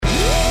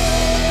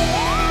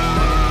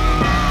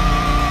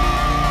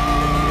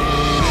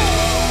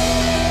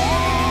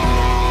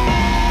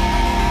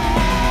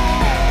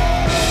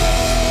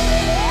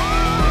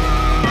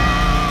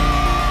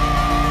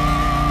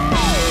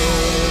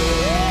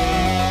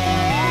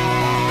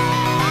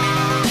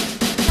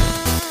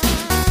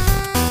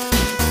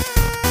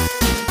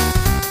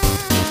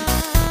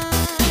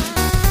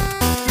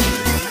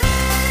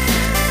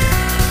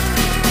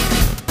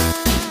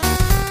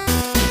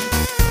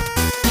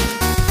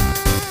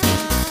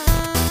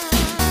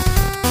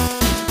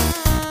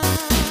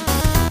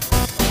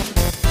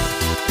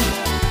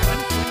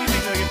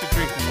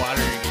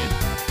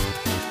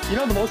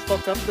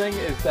fucked up thing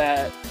is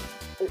that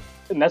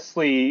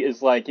Nestle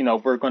is like,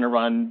 we're going to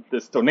run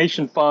this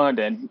donation fund,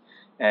 and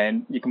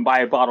you can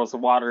buy bottles of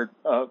water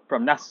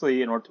from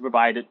Nestle in order to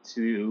provide it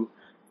to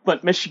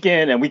Flint,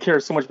 Michigan, and we care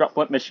so much about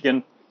Flint,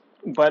 Michigan.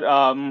 But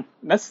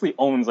Nestle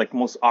owns like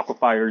most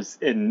aquifers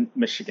in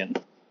Michigan.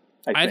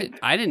 I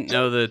didn't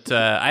know that.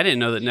 I didn't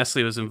know that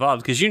Nestle was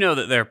involved, because you know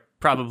that they're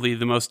probably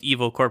the most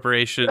evil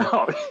corporation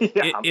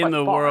in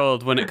the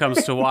world when it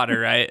comes to water,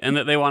 right? And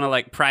that they want to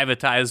like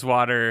privatize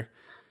water.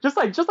 Just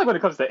like when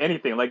it comes to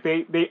anything, like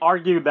they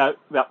argue that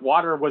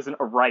water wasn't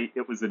a right,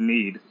 it was a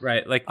need.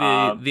 Right, like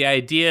the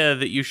idea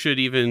that you should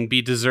even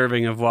be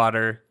deserving of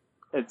water.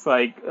 It's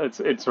like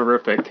it's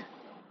horrific.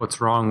 What's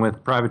wrong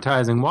with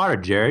privatizing water,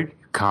 Jared? You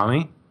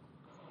commie?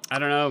 I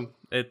don't know.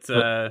 It's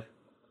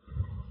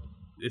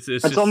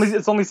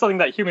only something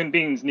that human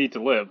beings need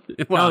to live.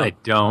 Well, no, they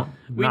don't.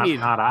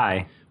 Not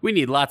I. We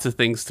need lots of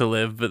things to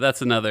live, but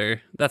that's an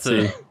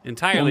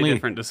entirely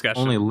different discussion.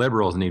 Only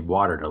liberals need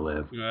water to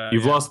live.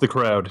 You've lost the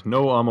crowd.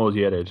 No amos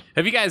yet.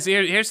 Have you guys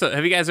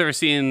have you guys ever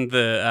seen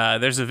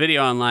there's a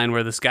video online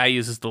where this guy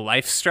uses the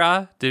life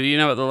straw? Do you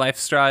know what the life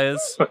straw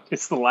is?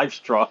 It's the life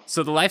straw.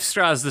 So the life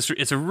straw is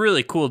it's a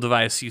really cool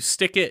device. You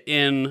stick it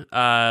in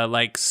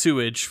like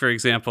sewage, for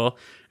example,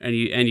 and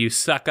you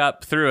suck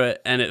up through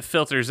it, and it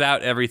filters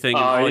out everything.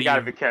 Oh, you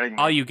gotta be kidding me.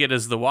 All you get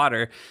is the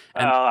water.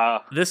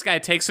 And this guy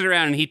takes it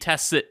around and he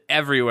tests it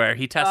everywhere.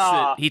 He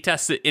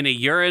tests it in a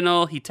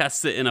urinal. He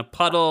tests it in a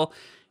puddle.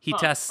 He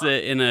tests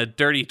it in a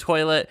dirty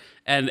toilet.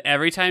 And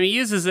every time he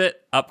uses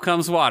it, up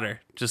comes water.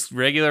 Just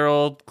regular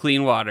old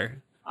clean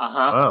water.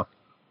 Oh.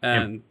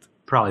 And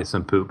probably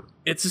some poop.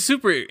 It's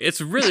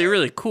really,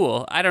 really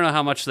cool. I don't know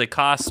how much they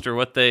cost or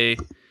what they...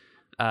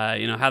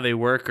 how they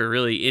work, or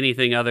really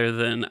anything other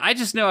than... I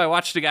just know I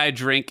watched a guy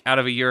drink out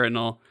of a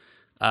urinal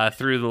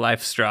through the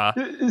life straw.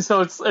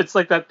 So it's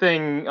like that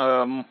thing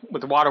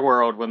with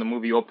Waterworld when the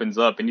movie opens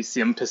up and you see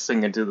him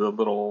pissing into the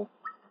little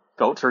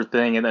filter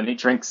thing, and then he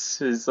drinks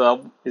his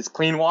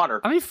clean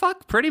water. I mean,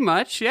 fuck, pretty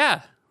much,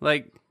 yeah.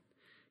 Like,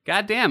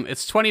 goddamn,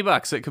 it's $20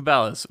 at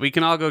Cabela's. We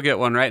can all go get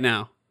one right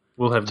now.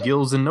 We'll have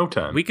gills in no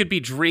time. We could be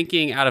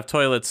drinking out of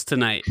toilets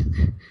tonight.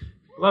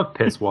 Love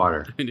piss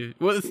water.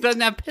 Well, it doesn't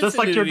have piss just in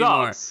like it your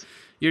anymore. dogs.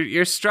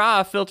 Your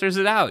straw filters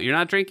it out. You're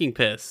not drinking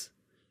piss.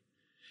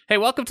 Hey,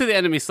 welcome to the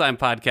Enemy Slime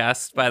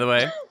Podcast, by the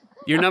way.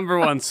 Your number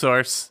one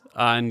source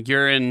on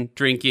urine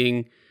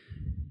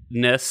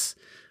drinking-ness.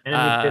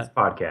 Enemy Piss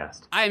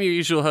Podcast. I am your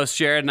usual host,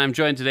 Jared, and I'm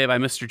joined today by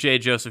Mr. J.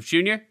 Joseph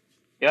Jr.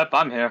 Yep,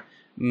 I'm here.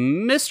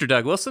 Mr.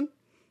 Doug Wilson.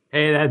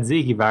 Hey, that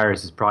Zika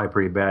virus is probably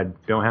pretty bad.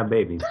 Don't have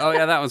babies. Oh,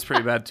 yeah, that one's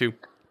pretty bad, too.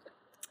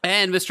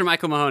 And Mr.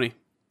 Michael Mahoney.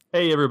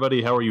 Hey,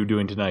 everybody. How are you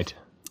doing tonight?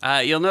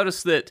 You'll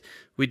notice that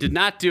we did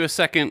not do a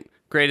second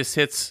Greatest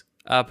Hits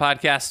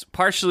podcast,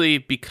 partially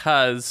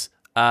because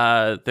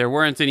there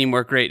weren't any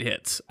more great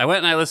hits. I went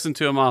and I listened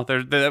to them all.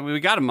 We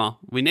got them all.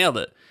 We nailed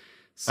it.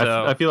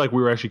 So I feel like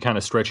we were actually kind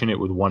of stretching it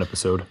with one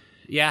episode.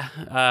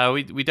 Yeah,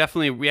 we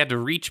definitely had to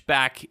reach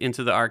back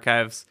into the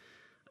archives.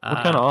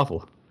 What kind of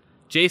awful?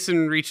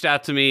 Jason reached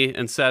out to me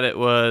and said it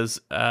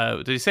was,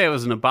 did he say it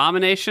was an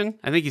abomination?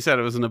 I think he said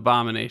it was an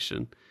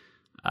abomination.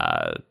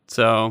 Well,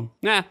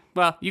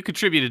 you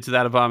contributed to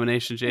that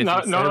abomination, Jason.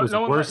 It was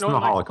worse than the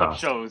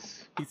Holocaust.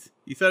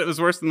 He said it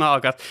was worse than the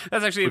Holocaust.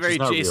 That's actually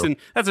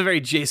that's a very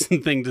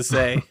Jason thing to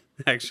say,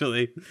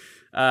 actually.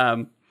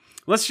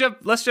 Let's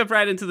jump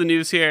right into the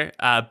news here.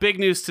 Big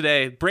news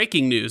today,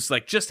 breaking news,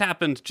 like just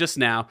happened just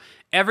now.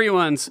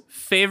 Everyone's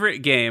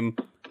favorite game,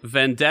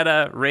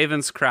 Vendetta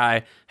Raven's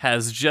Cry,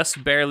 has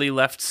just barely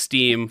left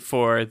Steam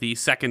for the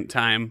second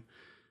time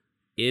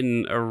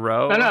in a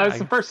row. No, it's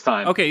the first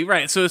time. Okay,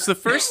 right. So it's the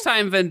first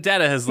time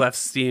Vendetta has left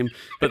Steam,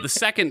 but the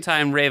second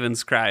time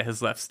Raven's Cry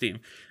has left Steam.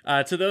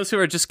 To those who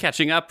are just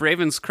catching up,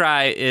 Raven's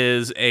Cry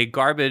is a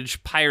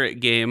garbage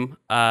pirate game.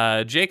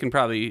 Jay can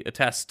probably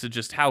attest to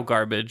just how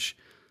garbage.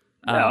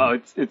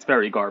 No, it's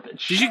very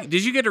garbage.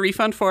 Did you get a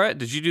refund for it?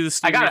 Did you do the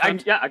Steam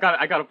refund? I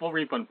got a full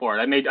refund for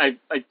it.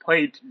 I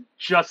played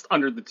just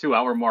under the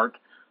 2-hour mark,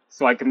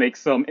 so I could make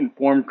some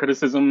informed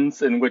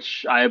criticisms in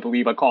which I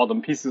believe I called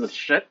them pieces of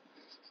shit.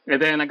 And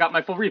then I got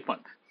my full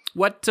refund.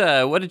 What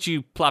did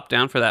you plop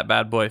down for that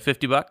bad boy?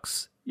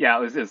 $50?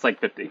 Yeah, it's like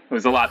 50. It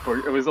was a lot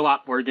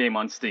for a game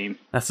on Steam.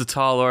 That's a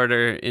tall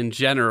order in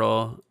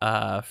general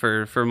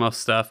for most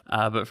stuff,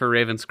 but for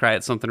Raven's Cry,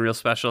 it's something real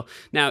special.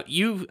 Now,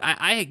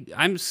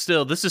 I'm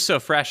still, this is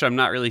so fresh, I'm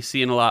not really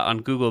seeing a lot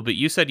on Google, but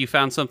you said you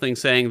found something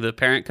saying the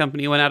parent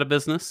company went out of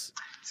business?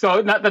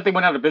 So, not that they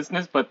went out of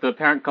business, but the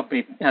parent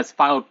company has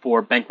filed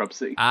for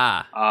bankruptcy.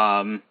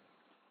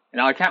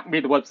 Now, I can't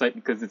read the website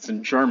because it's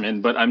in German,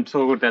 but I'm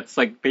told that's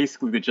like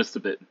basically the gist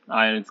of it.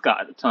 And it's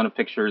got a ton of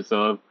pictures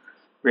of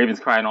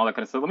Raven's Cry and all that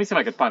kind of stuff. Let me see if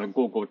I can find a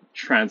Google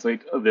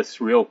Translate of this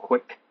real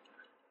quick.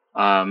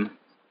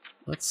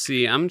 Let's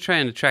see. I'm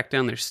trying to track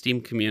down their Steam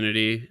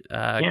community.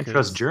 Can't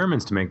trust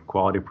Germans to make a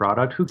quality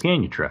product. Who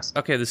can you trust?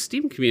 Okay, the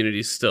Steam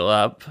community's still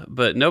up,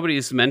 but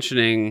nobody's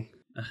mentioning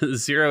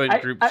Zero in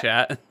group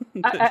chat.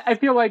 I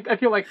feel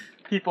like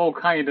people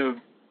kind of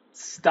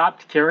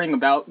stopped caring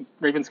about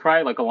Raven's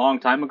Cry like a long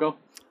time ago.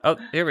 Oh,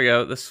 here we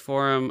go. This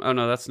forum. Oh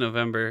no, that's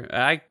November.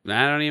 I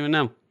don't even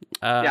know.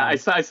 Yeah, I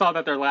saw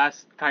that their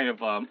last kind of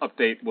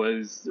update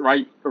was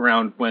right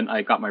around when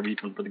I got my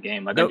refund for the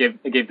game. Like nope.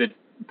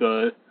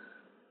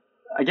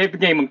 I gave the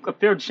game a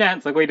fair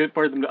chance. I waited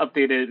for them to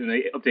update it, and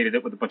they updated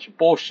it with a bunch of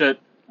bullshit.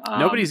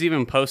 Nobody's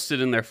even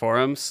posted in their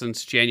forums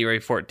since January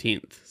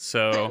 14th.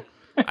 So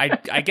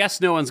I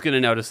guess no one's going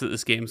to notice that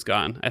this game's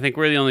gone. I think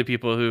we're the only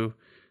people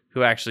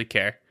who actually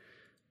care.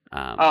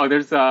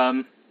 There's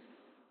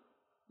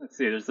let's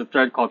see. There's a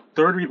thread called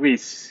Third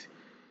Release.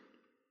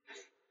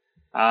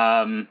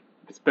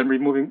 It's been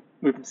moving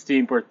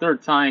Steam for a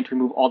third time to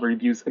remove all the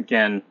reviews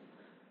again.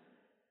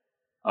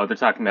 Oh, they're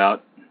talking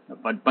about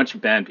a bunch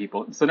of banned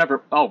people. So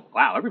oh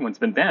wow, everyone's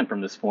been banned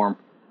from this forum.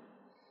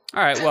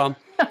 All right, well,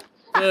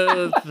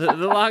 the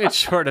long and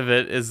short of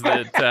it is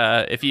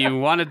that if you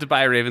wanted to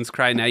buy Raven's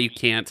Cry, now you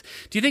can't.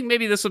 Do you think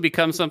maybe this will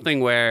become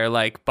something where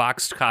like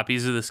boxed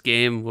copies of this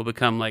game will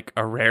become like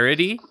a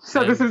rarity?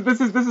 So this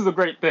is a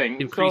great thing.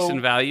 Increase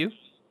in value.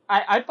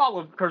 I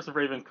followed Curse of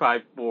Raven's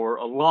Cry for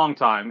a long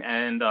time,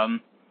 and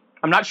I'm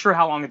not sure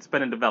how long it's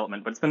been in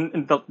development, but it's been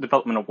in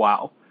development a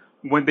while.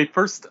 When they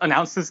first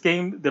announced this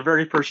game, the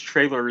very first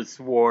trailers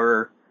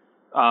were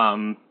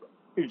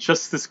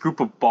just this group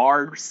of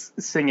bards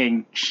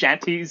singing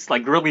shanties,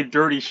 like really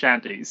dirty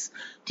shanties,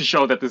 to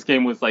show that this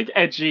game was like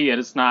edgy and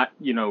it's not,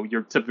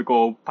 your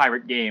typical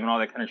pirate game and all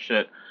that kind of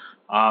shit.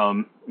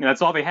 And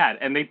that's all they had,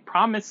 and they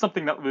promised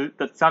something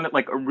that sounded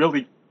like a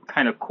really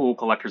kind of cool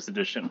collector's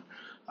edition.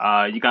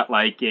 You got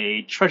like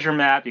a treasure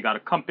map, you got a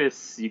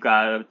compass, you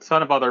got a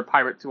ton of other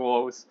pirate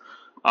tools,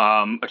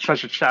 a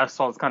treasure chest,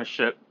 all this kind of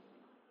shit.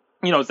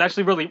 It's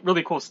actually really,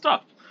 really cool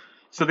stuff.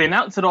 So they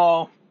announced it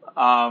all,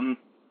 and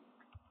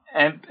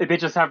they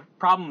just have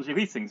problems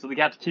releasing. So they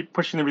have to keep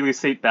pushing the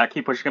release date back,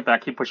 keep pushing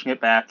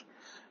it back.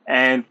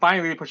 And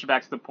finally they push it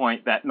back to the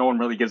point that no one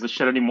really gives a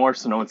shit anymore,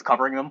 so no one's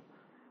covering them.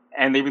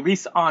 And they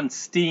release on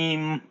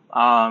Steam,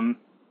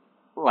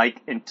 like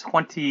in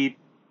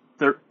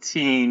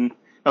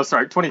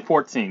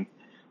 2014,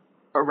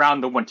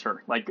 around the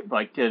winter,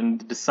 like in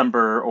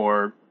December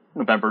or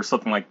November,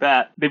 something like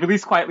that. They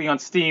release quietly on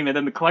Steam, and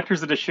then the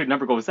collector's edition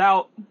never goes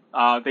out.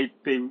 They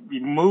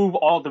remove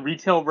all the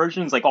retail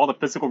versions, like all the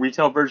physical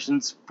retail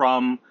versions,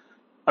 from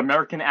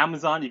American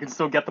Amazon. You can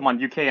still get them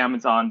on UK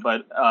Amazon,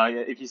 but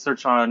if you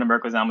search on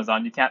America's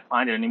Amazon, you can't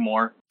find it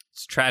anymore.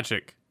 It's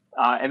tragic.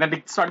 And then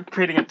they started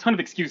creating a ton of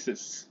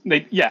excuses.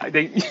 They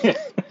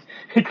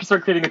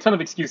start creating a ton of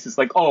excuses,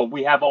 like, oh,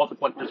 we have all the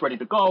collectors ready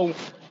to go.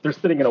 They're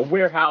sitting in a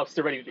warehouse.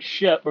 They're ready to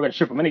ship. We're going to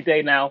ship them any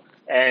day now.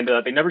 And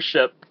they never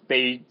ship.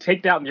 They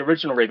take down the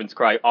original Raven's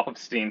Cry off of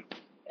Steam.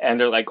 And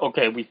they're like,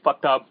 okay, we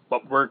fucked up,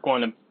 but we're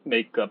going to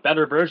make a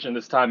better version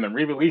this time and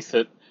re-release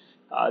it.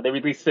 They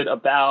released it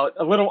about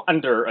a little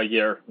under a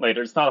year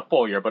later. It's not a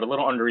full year, but a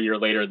little under a year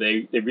later,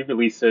 they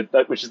re-released it,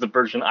 which is the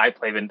version I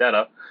play,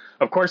 Vendetta.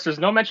 Of course, there's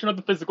no mention of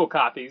the physical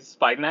copies.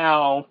 By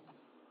now,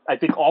 I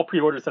think all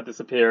pre-orders have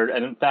disappeared,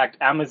 and in fact,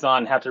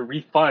 Amazon had to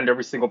refund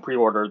every single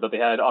pre-order that they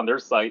had on their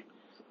site,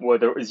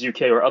 whether it was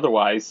UK or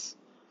otherwise.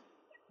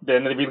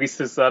 Then they released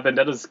this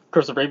Vendetta's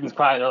Curse of Raven's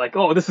Cry, and they're like,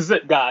 "Oh, this is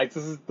it, guys.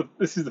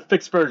 This is the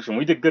fixed version.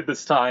 We did good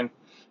this time."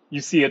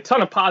 You see a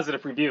ton of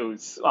positive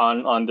reviews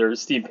on their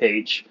Steam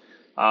page.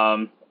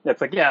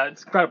 It's like, yeah,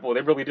 it's incredible.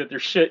 They really did their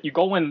shit. You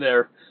go in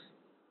there,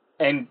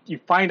 and you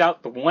find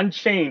out the one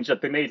change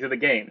that they made to the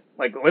game,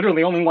 like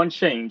literally only one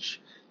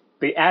change.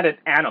 They added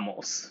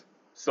animals.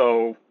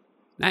 So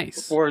nice.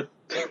 Before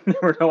there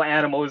were no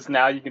animals,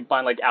 now you can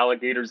find like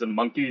alligators and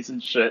monkeys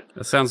and shit.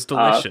 That sounds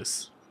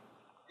delicious.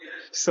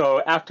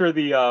 So after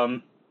the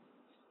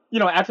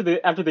after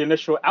the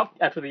initial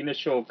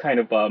kind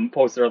of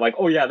post, they're like,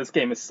 oh yeah, this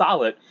game is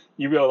solid.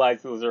 You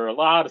realize those are a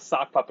lot of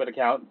sock puppet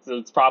accounts.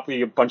 It's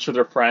probably a bunch of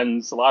their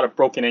friends, a lot of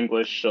broken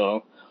English.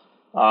 So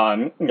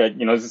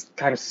this is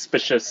kind of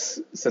suspicious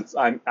since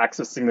I'm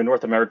accessing the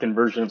North American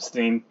version of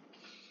Steam.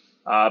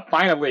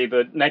 Finally,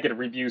 the negative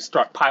reviews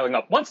start piling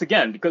up once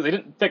again because they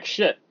didn't fix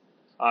shit.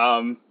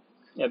 Then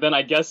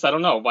I guess, I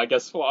don't know,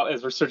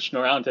 as we're searching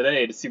around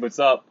today to see what's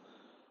up,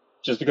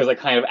 just because I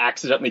kind of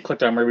accidentally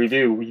clicked on my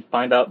review, we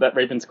find out that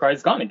Raven's Cry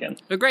is gone again.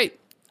 Oh, great.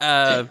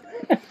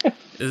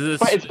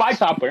 It's by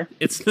Topware.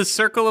 It's the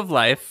circle of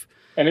life.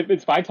 And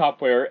it's by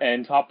Topware,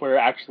 and Topware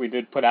actually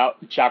did put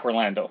out Jack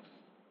Orlando.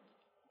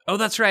 Oh,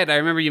 that's right. I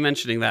remember you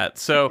mentioning that.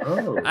 So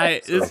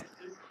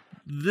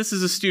this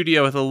is a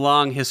studio with a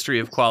long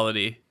history of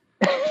quality.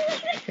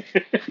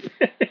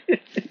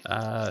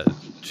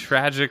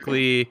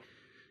 Tragically,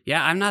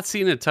 yeah, I'm not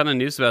seeing a ton of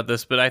news about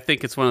this, but I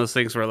think it's one of those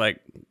things where, like,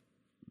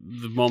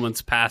 the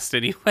moment's passed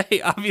anyway.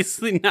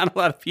 Obviously, not a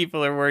lot of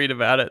people are worried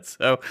about it.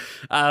 So,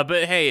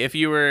 but hey, if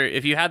you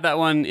had that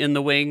one in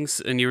the wings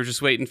and you were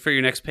just waiting for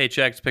your next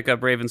paycheck to pick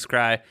up Raven's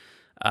Cry,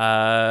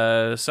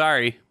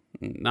 sorry.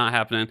 Not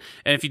happening.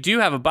 And if you do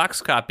have a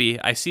box copy,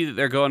 I see that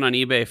they're going on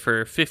eBay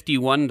for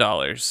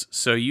 $51.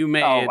 So you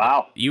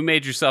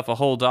made yourself a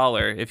whole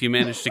 $1 if you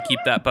managed to keep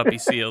that puppy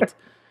sealed.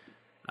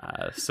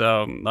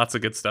 So lots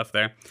of good stuff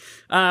there.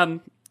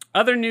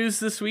 Other news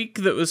this week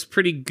that was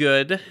pretty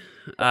good.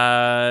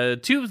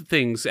 Two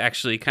things,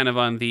 actually, kind of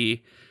on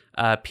the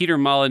Peter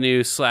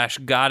Molyneux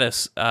 /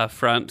 Goddess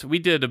front. We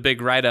did a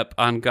big write-up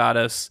on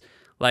Goddess,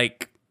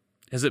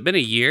 has it been a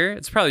year?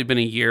 It's probably been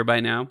a year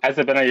by now. Has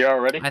it been a year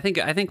already? I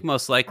think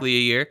most likely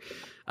a year.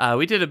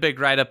 We did a big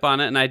write-up on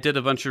it, and I did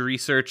a bunch of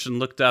research and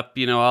looked up,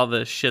 all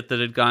the shit that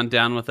had gone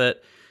down with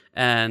it.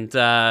 And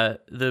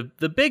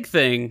the big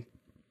thing,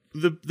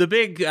 the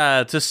big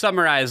to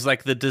summarize,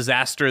 the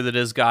disaster that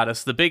is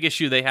Goddess, the big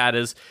issue they had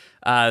is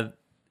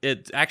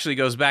it actually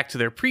goes back to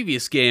their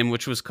previous game,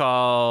 which was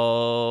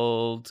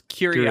called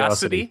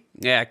Curiosity.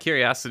 Yeah,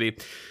 Curiosity,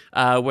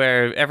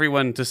 where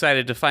everyone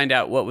decided to find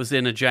out what was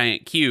in a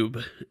giant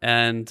cube.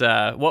 And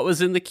what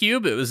was in the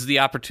cube? It was the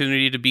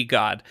opportunity to be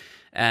God.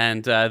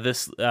 And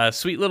this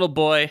sweet little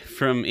boy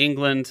from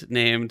England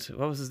named,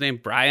 what was his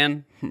name?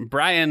 Brian.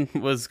 Brian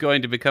was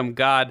going to become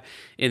God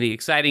in the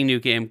exciting new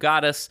game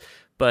Goddess.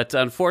 But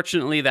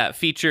unfortunately, that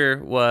feature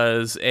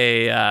was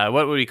a,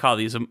 what would we call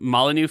these?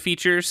 Molyneux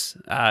features.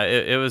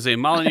 It was a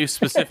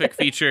Molyneux-specific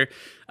feature,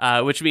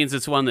 which means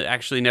it's one that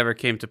actually never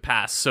came to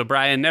pass. So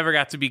Brian never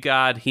got to be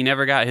God. He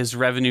never got his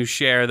revenue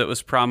share that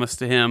was promised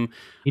to him.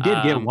 He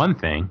did get one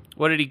thing.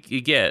 What did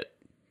he get?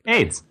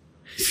 AIDS.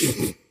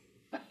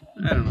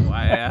 I don't know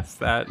why I asked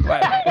that. Why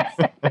did I ask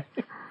that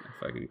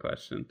fucking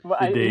question? Well,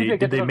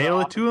 Did they mail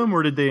it to him,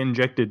 or did they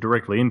inject it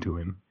directly into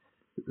him?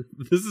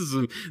 This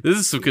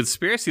is some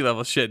conspiracy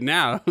level shit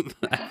now.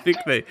 I think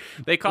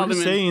they called him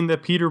in. Saying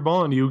that Peter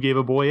Molyneux gave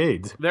a boy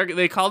AIDS.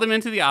 They called him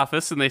into the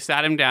office and they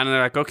sat him down and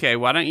they're like, okay,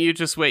 why don't you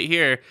just wait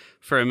here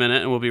for a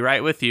minute and we'll be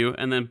right with you.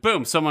 And then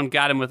boom, someone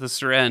got him with a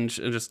syringe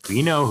and just.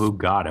 We know who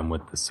got him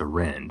with the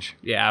syringe.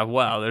 Yeah,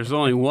 well, there's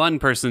only one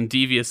person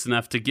devious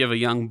enough to give a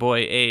young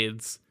boy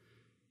AIDS.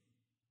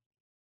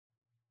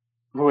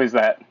 Who is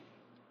that?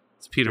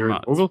 It's Peter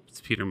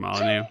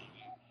Molyneux.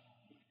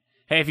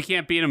 Hey, if you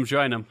can't beat him,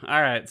 join him.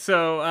 All right,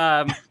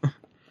 so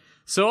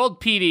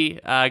old Petey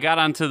got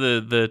onto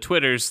the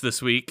Twitters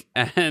this week,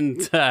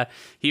 and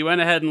he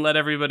went ahead and let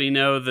everybody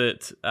know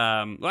that.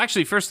 Well,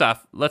 actually, first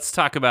off, let's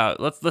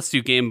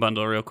do Game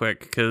Bundle real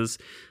quick because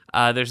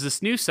there's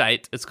this new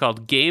site. It's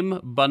called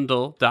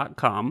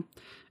GameBundle.com,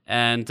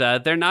 and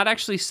they're not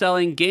actually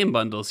selling game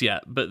bundles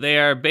yet, but they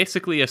are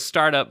basically a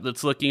startup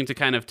that's looking to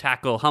kind of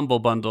tackle Humble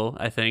Bundle,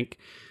 I think.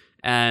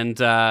 And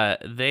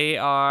they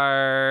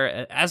are,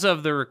 as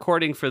of the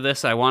recording for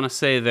this, I want to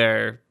say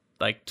they're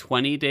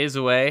 23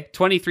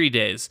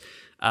 days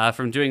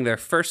from doing their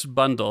first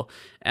bundle.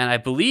 And I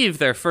believe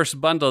their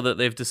first bundle that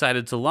they've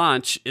decided to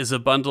launch is a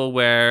bundle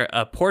where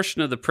a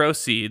portion of the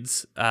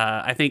proceeds,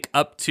 I think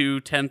up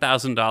to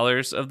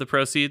 $10,000 of the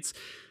proceeds,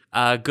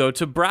 go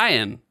to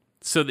Brian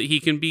so that he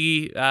can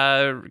be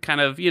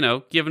kind of,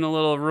 given a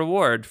little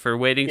reward for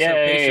waiting so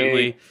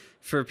patiently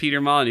for Peter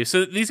Molyneux.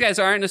 So these guys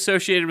aren't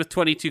associated with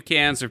 22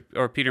 Cans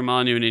or Peter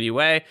Molyneux in any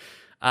way.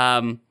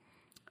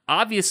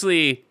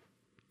 Obviously,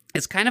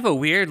 it's kind of a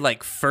weird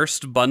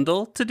first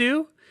bundle to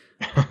do.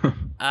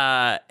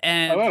 And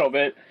a little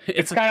bit.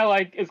 It's kind of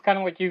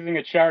like using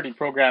a charity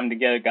program to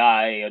get a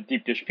guy a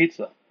deep dish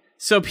pizza.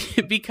 So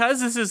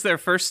because this is their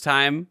first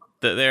time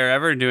that they're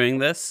ever doing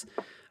this,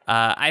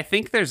 I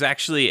think there's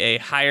actually a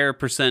higher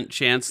 %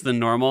 chance than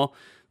normal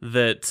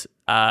that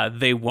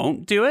they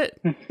won't do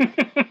it.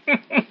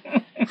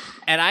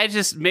 And I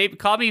just,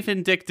 call me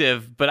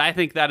vindictive, but I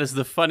think that is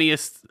the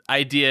funniest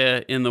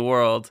idea in the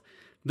world,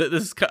 that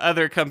this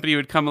other company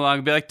would come along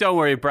and be like, don't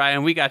worry,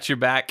 Brian, we got your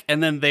back.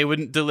 And then they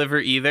wouldn't deliver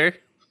either.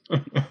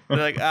 They're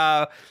like,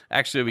 oh,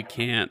 actually, we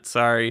can't.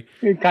 Sorry.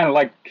 It's kind of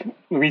like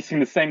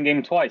releasing the same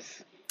game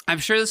twice. I'm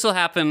sure this will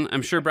happen.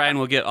 I'm sure Brian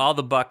will get all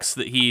the bucks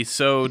that he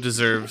so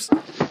deserves.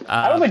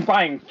 I don't think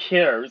Brian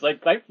cares.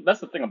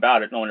 That's the thing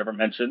about it. No one ever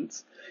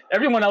mentions.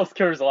 Everyone else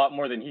cares a lot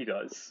more than he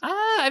does.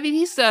 I mean,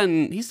 he's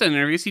done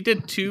interviews. He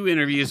did 2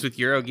 interviews with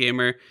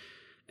Eurogamer,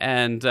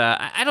 and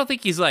I don't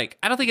think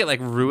it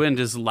ruined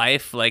his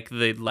life like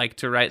they'd like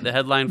to write the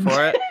headline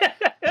for it.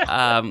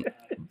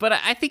 But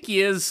I think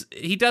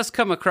he does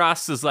come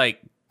across as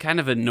kind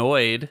of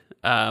annoyed.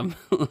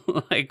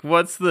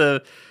 What's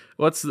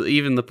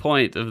even the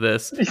point of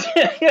this?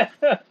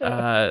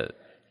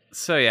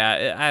 So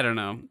yeah, I don't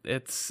know.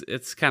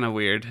 It's kind of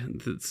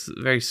weird. It's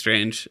very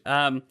strange.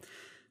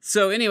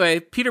 So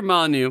anyway, Peter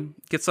Molyneux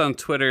gets on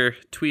Twitter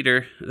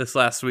this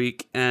last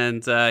week,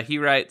 and he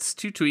writes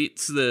 2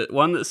 tweets.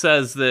 One that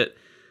says that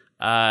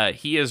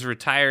he is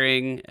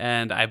retiring,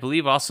 and I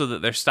believe also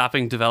that they're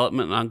stopping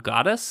development on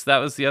Goddess. That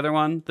was the other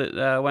one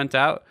that went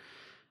out.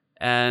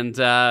 And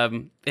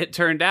it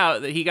turned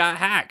out that he got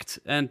hacked.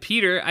 And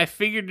Peter, I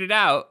figured it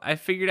out. I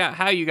figured out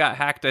how you got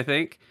hacked, I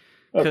think.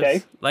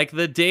 Okay.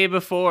 The day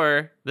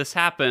before this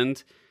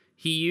happened,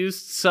 he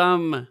used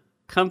some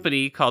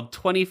company called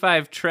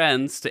 25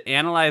 Trends to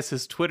analyze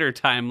his Twitter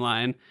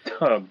timeline.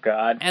 Oh,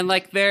 God. And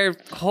their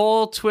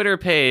whole Twitter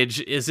page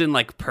is in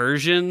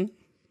Persian.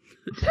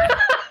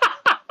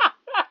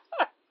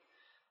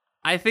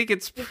 I think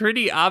it's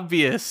pretty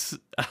obvious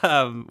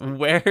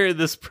where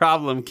this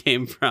problem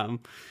came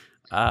from.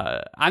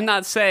 I'm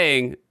not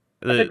saying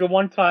I think the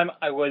one time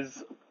I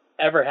was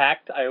ever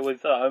hacked, I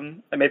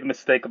made the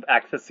mistake of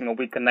accessing a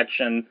weak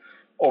connection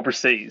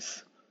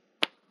overseas.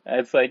 And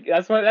it's like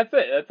that's it.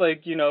 That's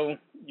like, you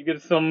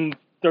give some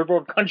third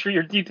world country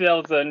your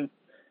details and.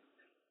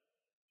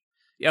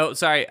 Oh,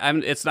 sorry.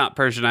 It's not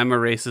Persian. I'm a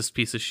racist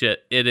piece of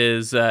shit. It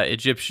is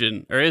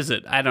Egyptian, or is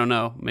it? I don't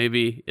know.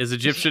 Maybe is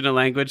Egyptian a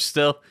language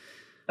still?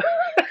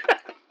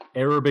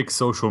 Arabic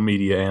social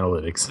media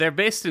analytics. They're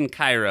based in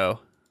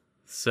Cairo,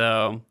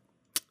 so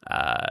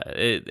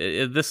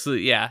it's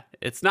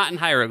not in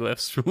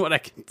hieroglyphs from what I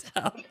can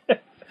tell.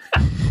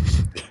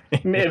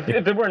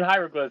 If it were in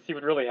hieroglyphs, he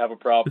would really have a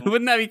problem.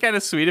 Wouldn't that be kind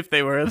of sweet if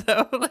they were,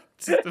 though? Like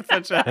just a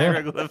bunch of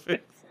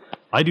hieroglyphics.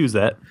 I'd use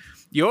that.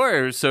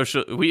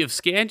 We have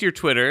scanned your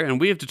Twitter,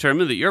 and we have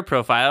determined that your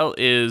profile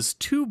is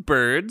 2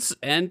 birds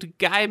and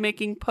guy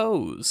making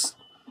pose.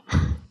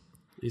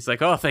 He's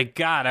like, oh, thank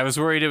God. I was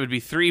worried it would be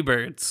 3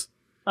 birds.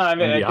 I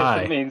mean, I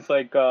guess it means,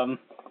 like,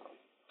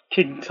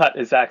 King Tut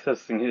is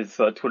accessing his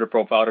Twitter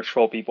profile to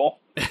troll people.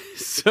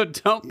 So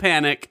don't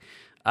panic.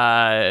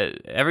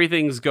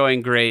 Everything's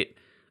going great.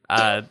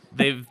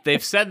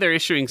 They've said they're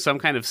issuing some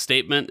kind of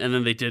statement, and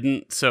then they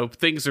didn't, so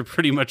things are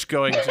pretty much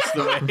going just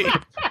the way...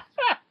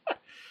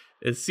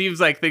 It seems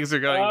like things are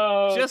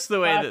going just the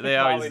way that they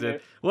always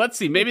did. Let's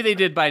see. Maybe they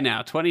did by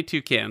now.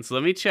 22 cans.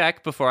 Let me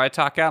check before I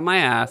talk out my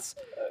ass.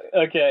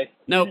 Okay.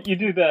 Nope. You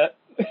do that.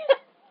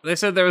 They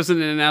said there was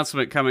an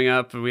announcement coming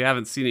up, and we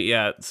haven't seen it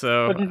yet.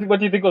 So, what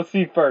do you think we'll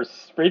see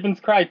first?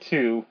 Raven's Cry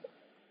 2.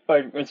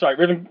 Raven's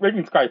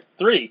Cry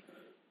 3.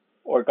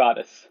 Or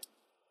Goddess.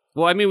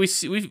 Well, I mean, we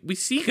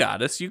see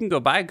Goddess. You can go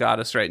buy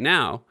Goddess right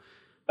now.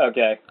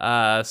 Okay.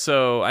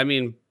 So, I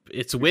mean,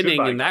 it's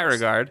winning in that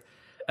regard.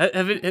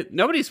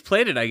 Nobody's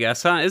played it, I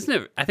guess, huh?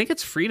 Isn't it? I think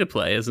it's free to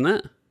play, isn't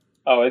it?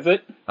 Oh, is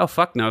it? Oh,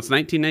 fuck no. It's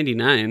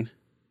 $19.99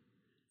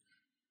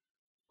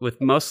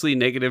 with mostly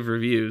negative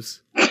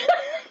reviews.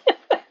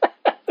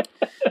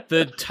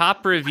 The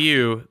top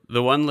review,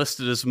 the one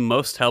listed as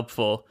most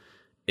helpful,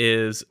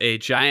 is a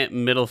giant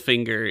middle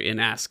finger in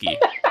ASCII.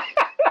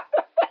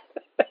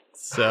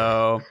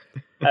 So...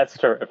 That's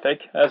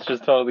terrific. That's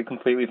just totally,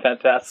 completely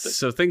fantastic.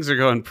 So things are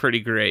going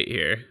pretty great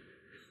here.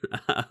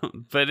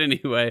 But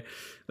anyway,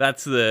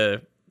 that's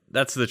the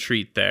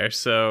treat there.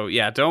 So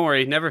yeah, don't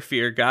worry, never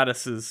fear.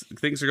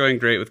 Things are going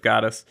great with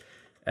Goddess,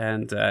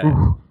 and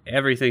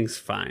everything's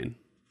fine.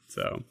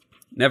 So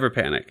never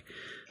panic.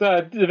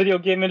 So the video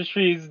game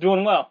industry is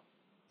doing well.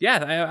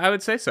 Yeah, I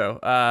would say so.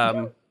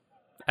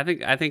 I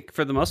think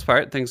for the most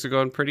part things are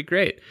going pretty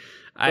great.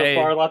 So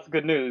far, lots of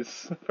good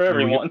news for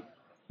everyone.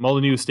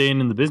 Molyneux staying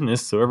in the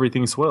business, so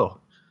everything's swell.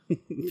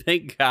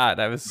 Thank God.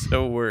 I was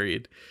so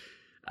worried.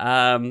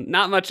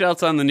 Not much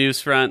else on the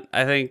news front.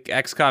 I think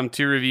XCOM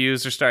 2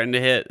 reviews are starting to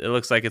hit. It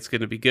looks like it's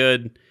going to be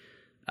good.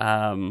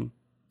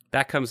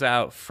 That comes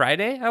out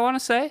Friday, I want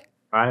to say.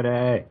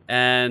 Friday.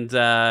 And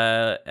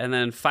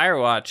then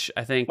Firewatch,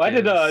 I think. Why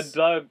did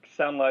Doug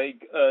sound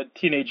like a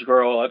teenage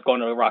girl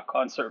going to a rock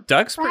concert?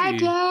 Doug's pretty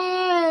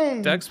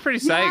psyched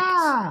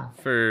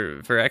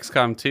for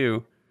XCOM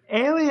 2.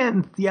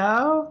 Aliens,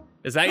 yo.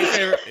 Is that your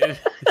favorite?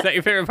 Is that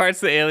your favorite parts?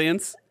 The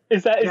aliens?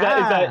 Is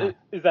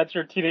that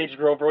your teenage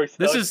girl voice?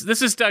 This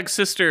is Doug's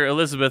sister,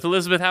 Elizabeth.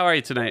 Elizabeth, how are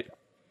you tonight?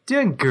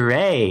 Doing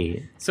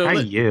great. So, how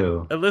are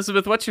you?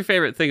 Elizabeth, what's your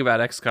favorite thing about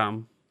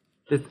XCOM?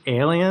 It's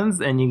aliens,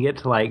 and you get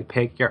to like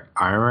pick your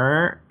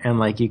armor, and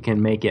like you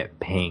can make it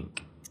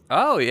pink.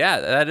 Oh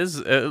yeah, that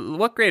is.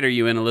 What grade are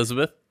you in,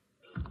 Elizabeth?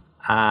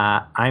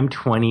 I'm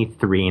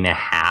 23 and a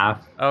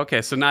half.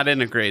 Okay, so not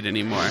in a grade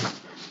anymore.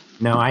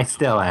 No, I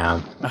still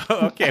am.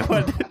 Oh, okay.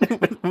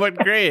 What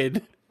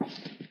grade?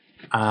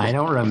 I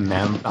don't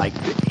remember, like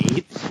the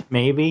 8th,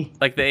 maybe?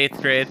 Like the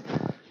 8th grade.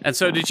 And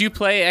so did you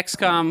play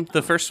XCOM,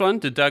 the first one?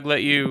 Did Doug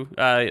let you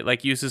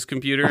use his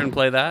computer and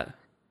play that?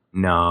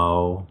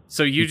 No.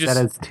 So he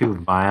said it's too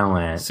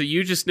violent. So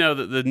you just know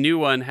that the new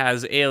one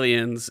has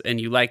aliens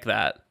and you like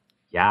that?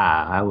 Yeah,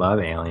 I love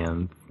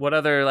aliens. What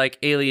other like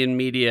alien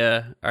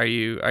media are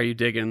you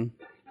digging?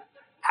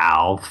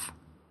 Alf.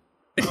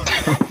 Isn't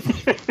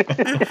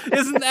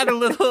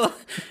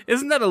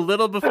that a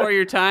little before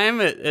your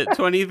time at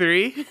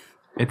 23?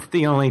 It's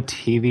the only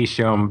TV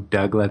show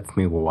Doug lets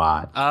me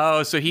watch.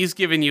 Oh, so he's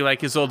giving you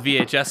like his old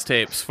VHS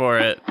tapes for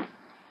it.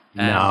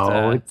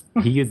 No,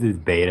 he uses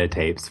beta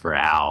tapes for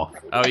Alf.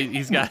 Oh,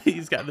 he's got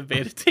the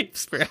beta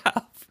tapes for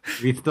Alf.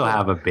 We still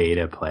have a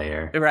beta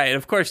player. Right,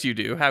 of course you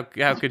do. How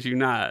could you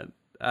not?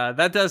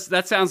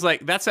 That sounds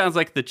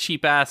like the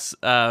cheap ass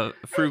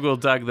frugal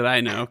Doug that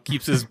I know.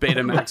 Keeps his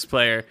Betamax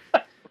player.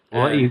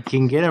 Well, you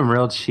can get him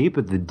real cheap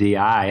at the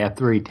DI. That's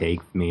where he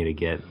takes me to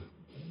get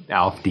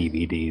Alf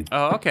DVDs.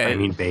 Oh, okay. I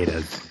mean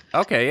betas.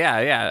 Okay,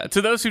 yeah.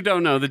 To those who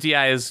don't know, the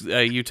DI is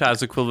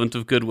Utah's equivalent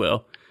of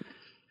Goodwill.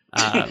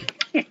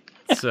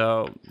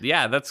 So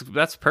yeah, that's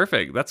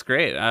perfect. That's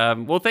great.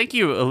 Well, thank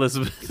you,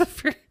 Elizabeth,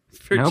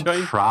 for no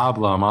joining.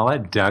 Problem. I'll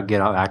let Doug get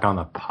back on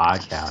the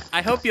podcast.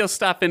 I hope you'll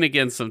stop in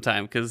again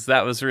sometime because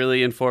that was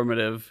really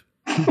informative.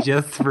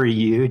 Just for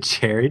you,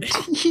 Charity.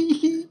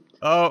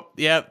 Oh,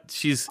 yeah.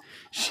 She's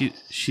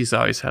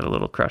always had a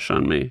little crush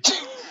on me.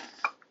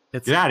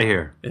 Get out of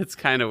here. It's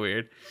kind of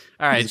weird.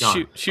 All right,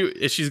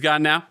 shoot. She's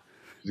gone now?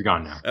 She's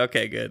gone now.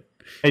 Okay, good.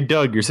 Hey,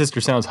 Doug, your sister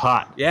sounds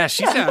hot. Yeah,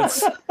 she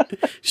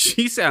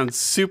sounds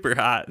super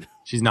hot.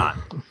 She's not.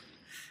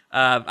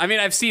 I mean,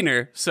 I've seen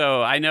her,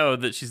 so I know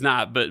that she's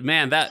not. But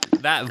man,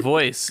 that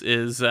voice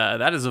is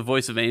a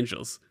voice of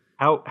angels.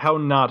 How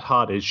not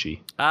hot is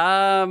she?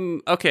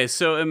 Okay,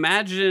 so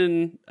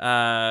imagine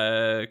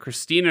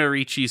Christina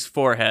Ricci's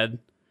forehead,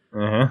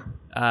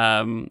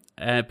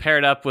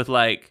 paired up with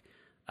like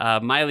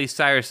Miley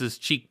Cyrus's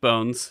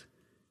cheekbones.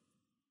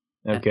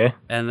 Okay,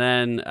 and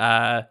then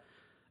I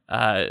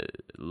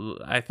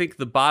think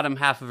the bottom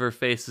half of her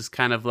face is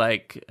kind of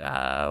like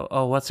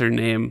what's her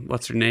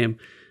name?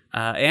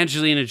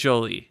 Angelina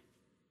Jolie.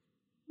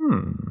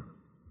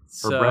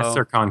 Her breasts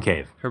are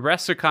concave. Her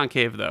breasts are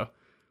concave, though.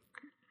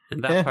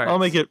 And that part, I'll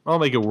make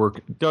it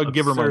work. Doug,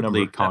 give her my number.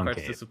 That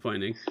part's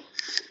disappointing.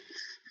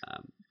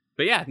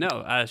 But yeah,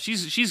 no,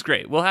 she's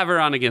great. We'll have her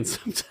on again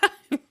sometime.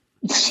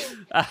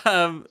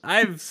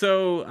 I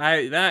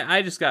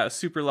just got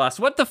super lost.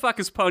 What the fuck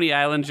is Pony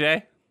Island,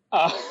 Jay?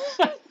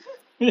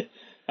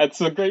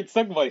 That's a great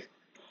segue.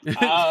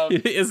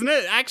 Isn't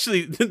it?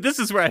 Actually, this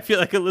is where I feel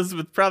like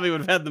Elizabeth probably would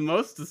have had the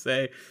most to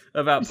say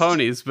about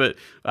ponies, but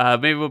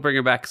maybe we'll bring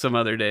her back some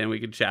other day and we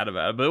can chat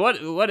about it. But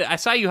what I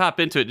saw you hop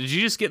into it. Did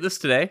you just get this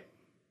today?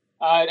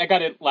 I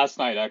got it last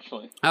night,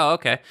 actually. Oh,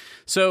 okay.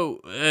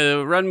 So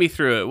run me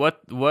through it.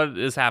 What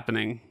is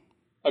happening?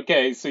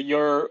 Okay, so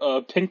you're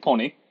a pink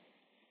pony.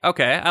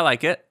 Okay, I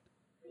like it.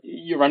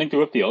 You're running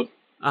through a field.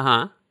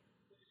 Uh-huh.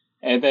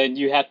 And then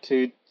you have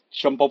to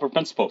jump over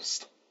fence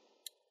posts.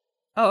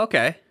 Oh,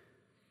 okay.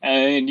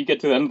 And you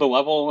get to the end of the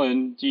level,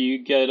 and you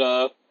get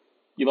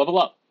you level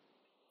up.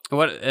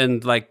 What,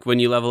 and like when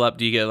you level up,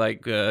 do you get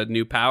like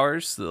new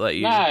powers that let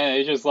you? Nah,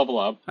 you just level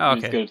up. Oh, okay.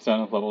 You just go to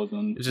 7 levels,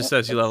 and it just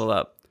says you level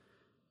up.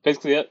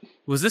 Basically it.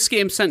 Was this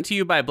game sent to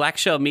you by Black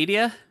Shell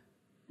Media?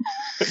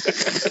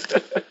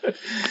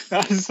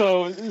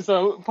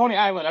 So Pony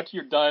Island, after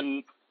you're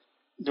done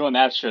doing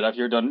that shit, after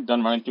you're done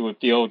running through a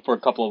field for a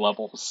couple of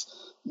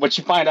levels, what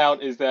you find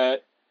out is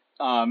that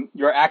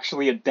you're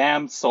actually a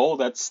damned soul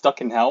that's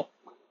stuck in hell.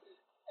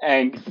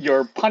 And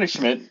your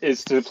punishment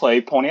is to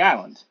play Pony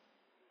Island.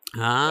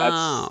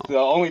 Oh. That's the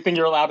only thing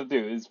you're allowed to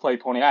do is play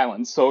Pony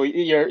Island. So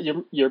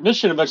your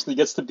mission eventually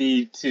gets to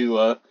be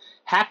to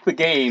hack the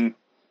game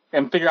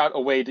and figure out a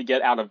way to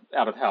get out of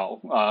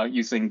hell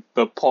using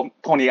the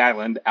Pony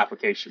Island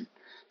application.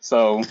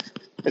 So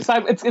it's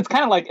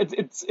kind of like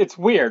it's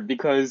weird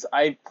because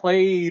I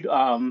played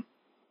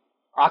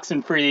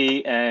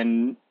Oxenfree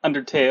and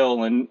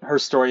Undertale and Her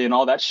Story and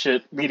all that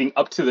shit leading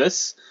up to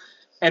this.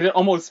 And it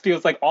almost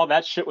feels like all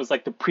that shit was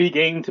like the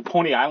pre-game to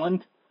Pony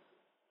Island,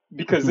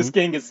 because this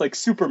game is like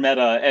super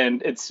meta,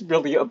 and it's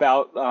really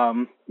about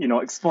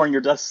exploring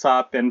your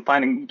desktop and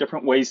finding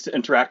different ways to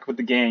interact with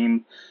the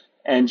game,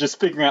 and just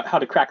figuring out how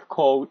to crack a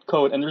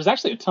code. And there's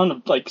actually a ton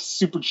of like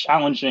super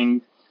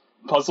challenging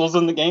puzzles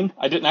in the game.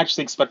 I didn't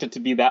actually expect it to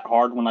be that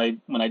hard when I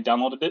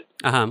downloaded it.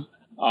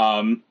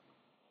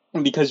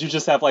 Because you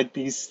just have like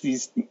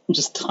these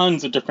just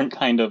tons of different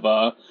kind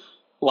of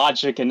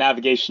logic and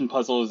navigation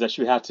puzzles that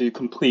you have to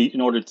complete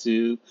in order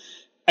to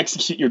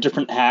execute your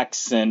different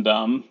hacks and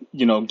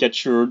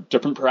get your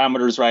different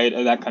parameters right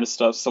and that kind of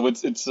stuff. So it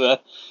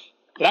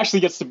actually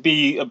gets to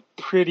be a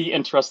pretty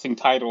interesting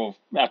title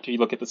after you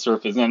look at the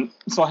surface. And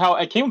so how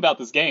I came about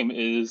this game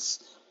is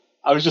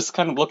I was just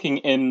kind of looking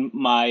in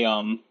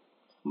my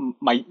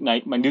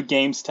my new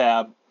games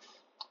tab.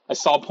 I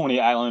saw Pony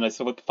Island. I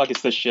said, "What the fuck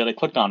is this shit?" I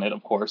clicked on it,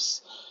 of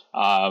course.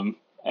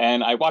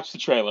 And I watched the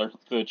trailer.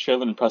 The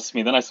trailer impressed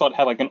me. Then I saw it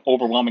had like an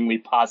overwhelmingly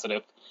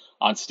positive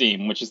on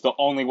Steam, which is the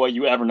only way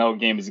you ever know a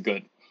game is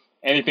good.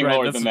 Anything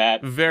lower than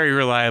that. Very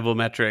reliable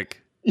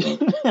metric.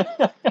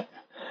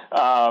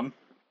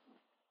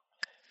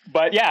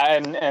 But yeah,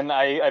 and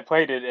I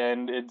played it,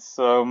 and it's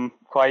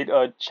quite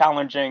a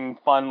challenging,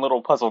 fun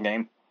little puzzle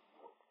game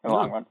in the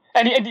long run.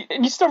 And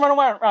you still run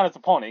around as a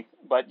pony,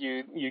 but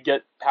you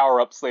get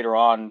power-ups later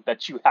on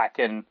that you hack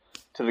in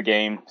to the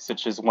game,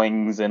 such as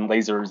wings and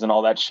lasers and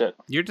all that shit.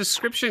 Your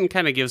description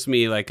kind of gives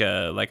me like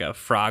a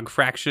Frog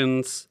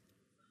Fractions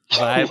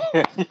vibe.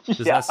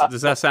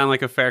 Does that sound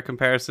like a fair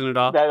comparison at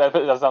all?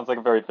 That sounds like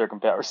a very fair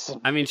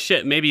comparison. I mean,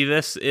 shit, maybe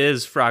this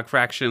is Frog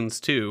Fractions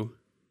too.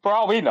 For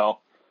all we know,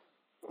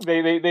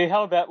 they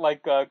held that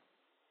like that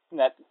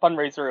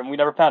fundraiser, and we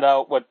never found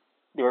out what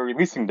they were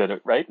releasing. Did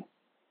it right?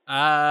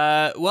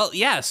 Well,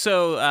 yeah.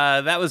 So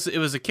it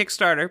was a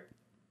Kickstarter,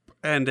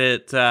 and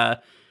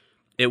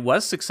it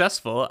was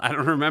successful. I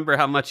don't remember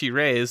how much he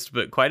raised,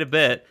 but quite a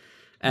bit.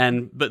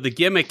 But the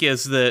gimmick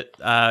is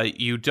that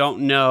you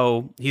don't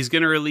know. He's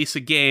going to release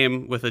a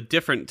game with a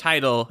different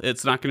title.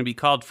 It's not going to be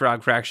called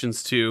Frog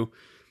Fractions 2,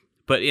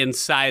 but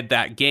inside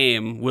that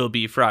game will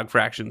be Frog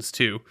Fractions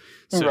 2.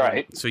 So,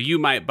 right. So you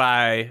might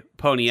buy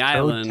Pony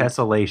Island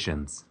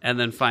Tessellations, and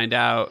then find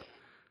out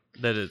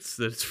that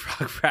it's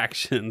Frog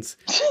Fractions.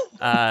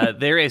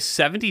 They raised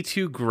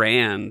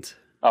 $72,000.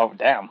 Oh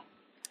damn!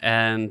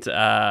 And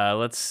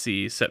let's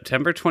see,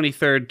 September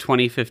 23rd,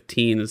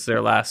 2015 is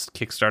their last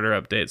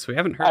Kickstarter update. So we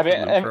haven't heard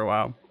from them for a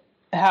while.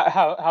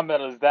 How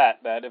meta is that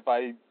if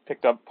I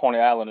picked up Pony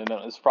Island and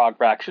it was Frog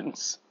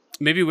Fractions?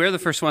 Maybe we're the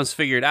first ones to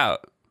figure it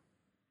out.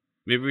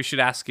 Maybe we should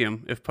ask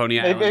him if Pony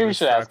Island is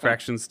Frog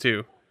Fractions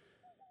too.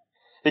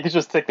 He could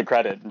just take the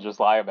credit and just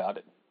lie about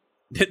it.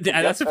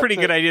 That's a pretty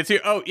good idea too.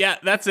 Oh yeah,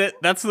 that's it.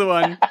 That's the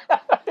one.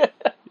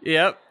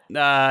 Yep.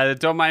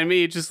 Don't mind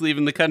me just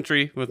leaving the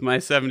country with my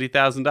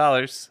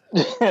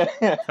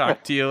 $70,000.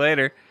 Talk to you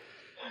later.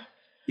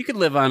 You could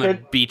live on a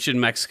beach in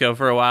Mexico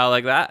for a while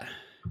like that.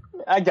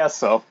 I guess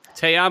so.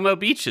 Te Amo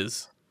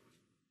beaches.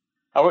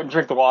 I wouldn't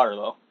drink the water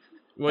though.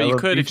 Well, you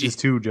could if you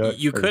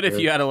could if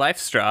you had a life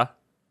straw.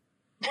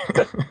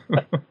 You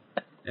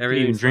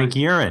can drink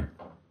urine.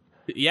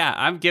 Yeah,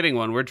 I'm getting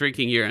one. We're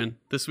drinking urine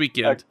this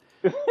weekend.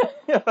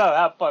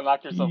 Have fun,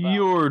 knock yourself out.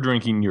 You're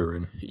drinking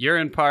urine.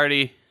 Urine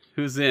party.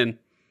 Who's in?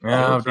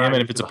 Oh, damn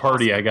it! If it's a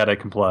party, I gotta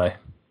comply.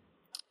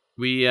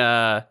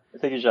 I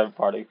think you should have a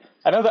party.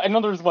 I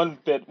know there's one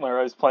bit where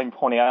I was playing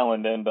Pony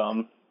Island and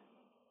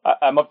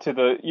I'm up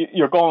to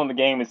your goal in the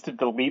game is to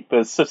delete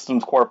the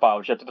system's core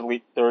files. You have to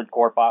delete third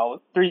core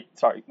file.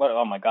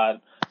 Oh my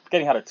god. I'm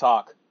getting how to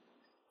talk.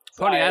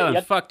 Pony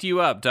Island fucked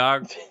you up,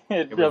 dog.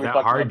 It really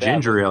that hard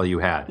ginger ale you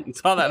had.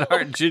 It's all that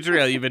hard ginger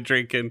ale you've been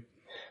drinking.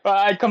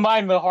 I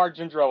combined the hard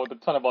ginger ale with a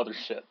ton of other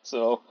shit,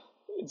 so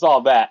it's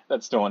all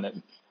that's doing it.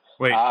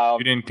 Wait,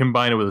 you didn't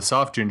combine it with a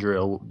soft ginger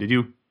ale, did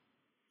you?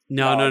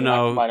 No.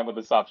 Combine it with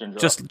the soft ginger ale.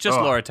 Just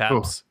Laura Taps.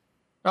 Cool.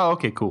 Oh,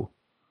 okay, cool.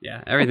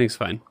 Yeah, everything's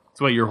fine.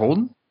 That's what you're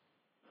holding?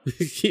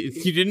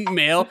 You didn't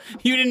mail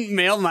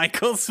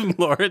Michael some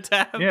Laura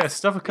Taps? Yeah,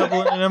 stuff a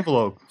couple in an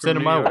envelope. Send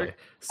them my way.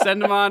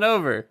 Send them on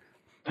over.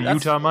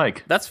 Utah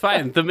Mike. That's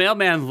fine. The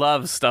mailman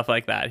loves stuff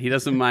like that. He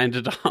doesn't mind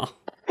at all.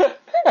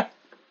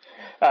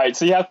 All right,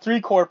 so you have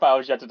 3 core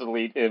files you have to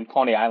delete in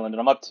Pony Island,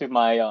 and I'm up to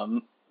my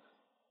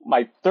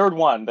my third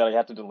one that I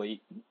have to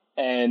delete.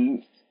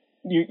 And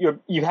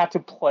you have to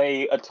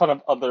play a ton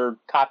of other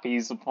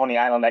copies of Pony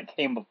Island that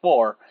came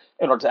before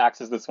in order to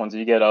access this one. So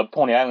you get a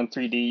Pony Island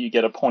 3D, you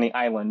get a Pony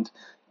Island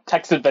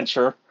text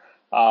adventure,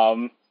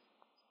 and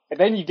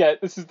then you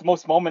get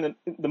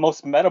the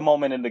most meta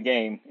moment in the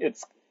game.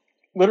 It's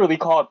literally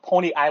called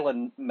Pony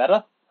Island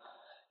Meta,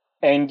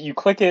 and you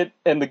click it,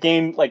 and the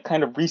game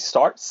kind of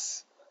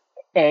restarts.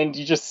 And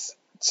you just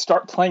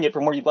start playing it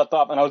from where you left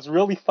off. And I was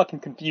really fucking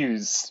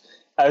confused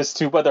as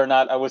to whether or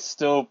not I was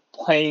still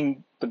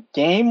playing the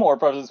game or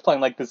if I was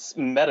playing this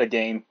meta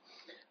game.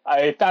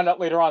 I found out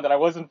later on that I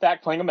was in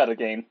fact playing a meta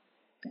game.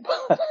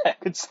 But I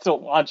could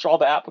still launch all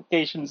the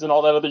applications and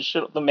all that other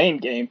shit with the main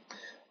game.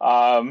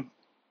 But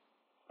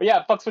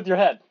yeah, it fucks with your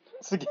head.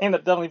 It's a game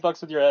that definitely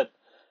fucks with your head.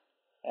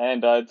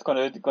 And it's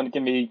going to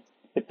give me,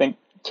 I think,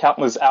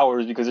 countless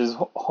hours because there's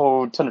a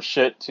whole ton of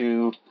shit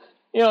to...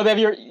 they have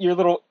your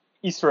little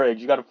Easter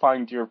eggs. You got to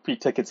find your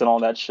pre-tickets and all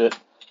that shit.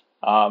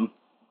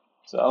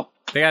 So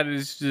they got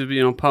to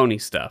do pony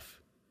stuff.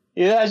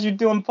 Yeah, as you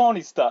doing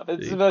pony stuff.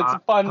 It's a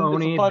fun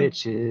pony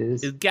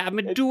bitches. It got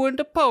me doing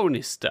the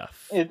pony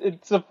stuff.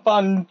 It's a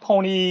fun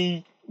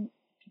pony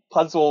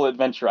puzzle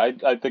adventure.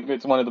 I think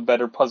it's one of the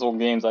better puzzle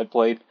games I've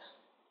played.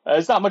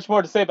 There's not much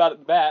more to say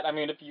about that. I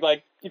mean, if you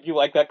like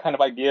that kind of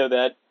idea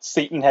that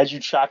Satan has you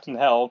trapped in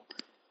hell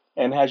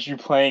and has you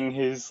playing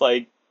his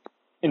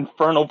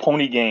infernal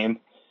pony game.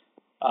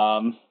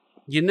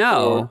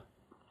 For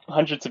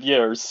hundreds of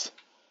years.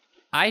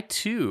 I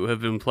too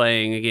have been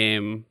playing a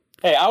game.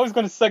 Hey, I was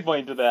going to segue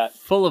into that.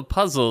 Full of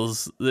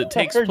puzzles that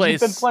takes place.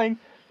 You've been playing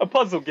a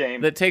puzzle game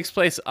that takes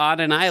place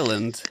on an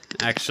island.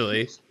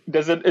 Actually,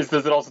 does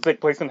it also take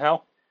place in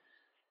hell?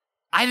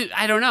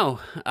 I don't know.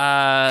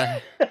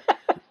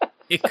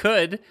 It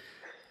could.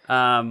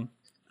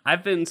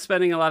 I've been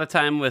spending a lot of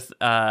time with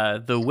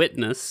The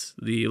Witness,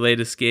 the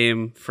latest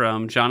game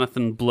from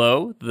Jonathan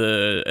Blow,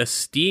 the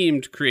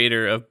esteemed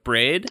creator of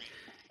Braid,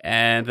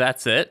 and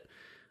that's it.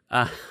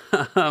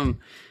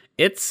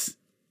 It's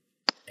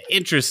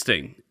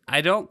interesting.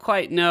 I don't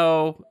quite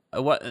know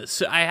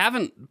so I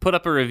haven't put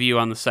up a review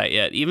on the site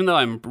yet, even though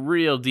I'm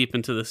real deep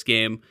into this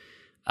game.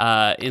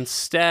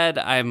 Instead,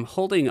 I'm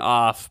holding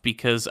off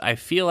because I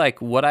feel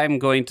like what I'm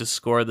going to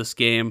score this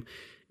game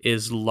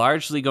is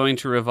largely going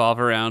to revolve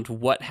around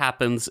what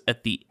happens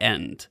at the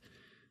end.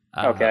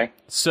 Okay.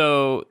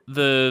 So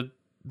the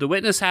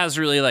Witness has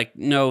really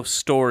no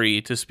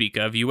story to speak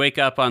of. You wake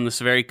up on this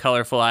very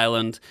colorful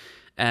island,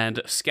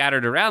 and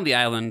scattered around the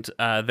island,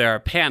 there are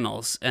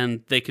panels,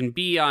 and they can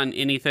be on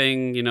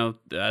anything.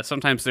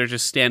 Sometimes they're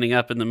just standing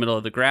up in the middle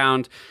of the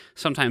ground.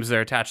 Sometimes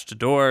they're attached to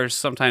doors.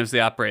 Sometimes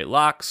they operate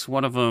locks.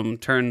 One of them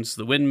turns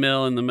the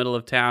windmill in the middle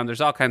of town.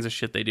 There's all kinds of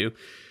shit they do.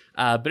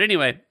 But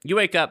anyway, you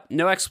wake up,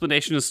 no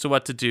explanation as to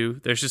what to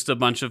do. There's just a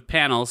bunch of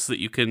panels that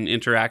you can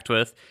interact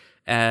with,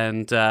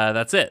 and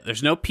that's it.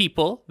 There's no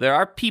people. There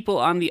are people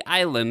on the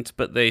island,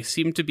 but they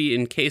seem to be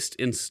encased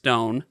in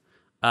stone.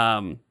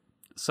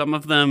 Some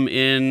of them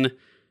in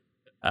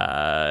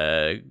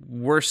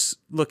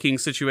worse-looking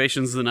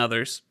situations than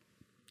others.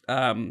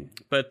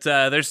 But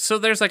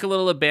there's like a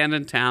little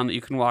abandoned town that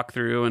you can walk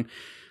through, and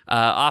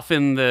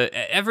often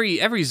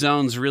every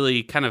zone's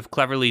really kind of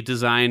cleverly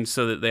designed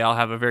so that they all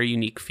have a very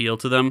unique feel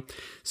to them.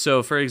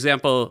 So, for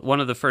example, one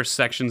of the first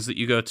sections that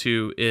you go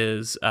to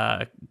is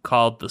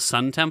called the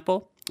Sun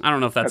Temple. I don't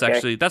know if that's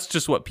that's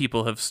just what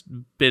people have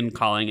been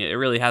calling it. It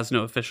really has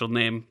no official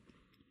name.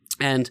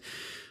 And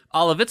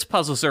all of its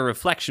puzzles are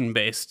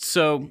reflection-based.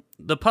 So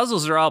the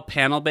puzzles are all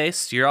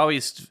panel-based. You're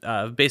always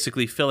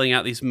basically filling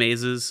out these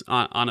mazes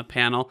on a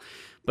panel,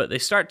 but they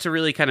start to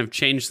really kind of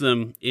change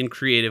them in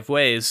creative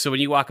ways. So when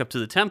you walk up to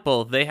the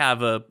temple, they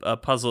have a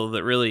puzzle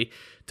that really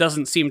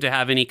doesn't seem to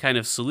have any kind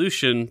of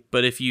solution,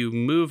 but if you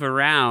move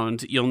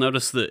around, you'll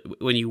notice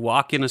that when you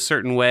walk in a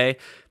certain way,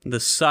 the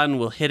sun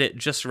will hit it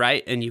just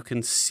right, and you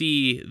can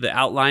see the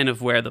outline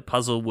of where the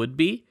puzzle would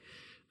be.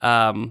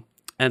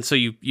 And so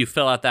you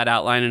fill out that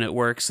outline and it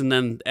works. And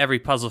then every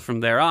puzzle from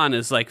there on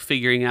is like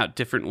figuring out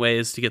different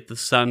ways to get the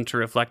sun to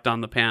reflect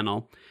on the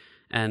panel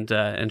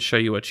and show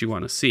you what you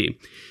want to see.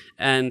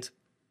 And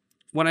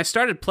when I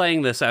started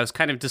playing this, I was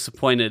kind of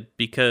disappointed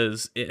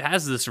because it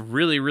has this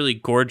really, really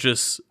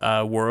gorgeous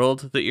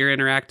world that you're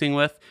interacting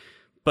with,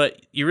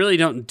 but you really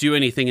don't do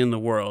anything in the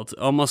world.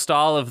 Almost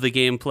all of the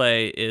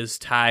gameplay is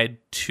tied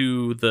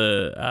to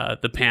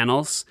the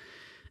panels.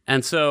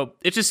 And so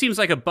it just seems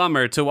like a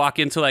bummer to walk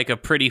into like a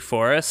pretty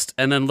forest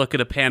and then look at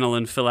a panel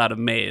and fill out a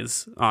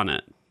maze on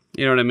it.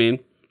 You know what I mean?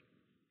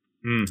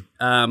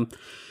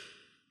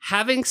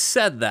 Having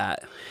said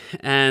that,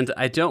 and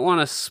I don't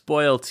want to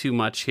spoil too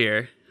much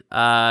here,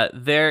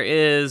 there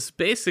is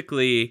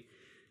basically,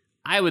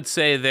 I would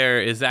say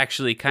there is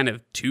actually kind of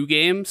two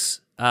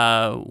games.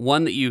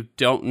 One that you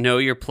don't know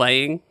you're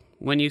playing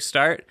when you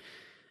start,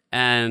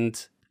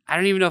 and I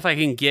don't even know if I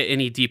can get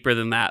any deeper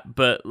than that,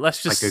 but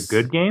let's just... Like a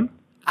good game?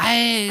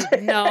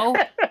 No,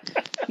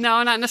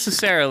 not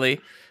necessarily.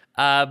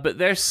 But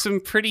there's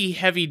some pretty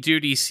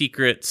heavy-duty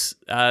secrets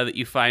that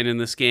you find in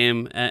this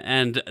game,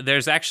 and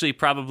there's actually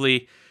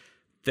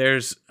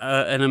there's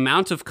an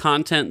amount of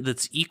content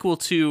that's equal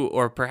to,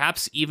 or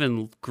perhaps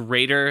even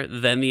greater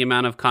than the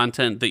amount of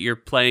content that you're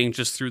playing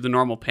just through the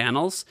normal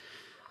panels.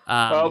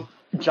 Well,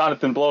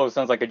 Jonathan Blow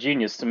sounds like a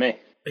genius to me.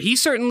 He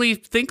certainly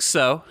thinks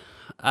so,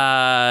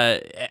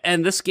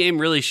 and this game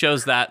really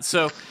shows that.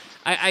 So,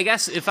 I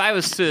guess if I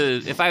was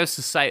to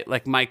cite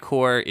like my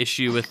core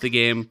issue with the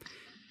game,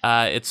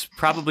 it's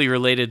probably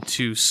related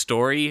to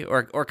story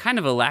or kind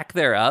of a lack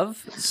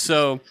thereof.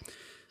 So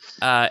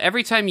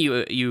every time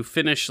you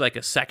finish like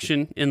a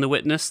section in The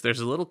Witness, there's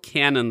a little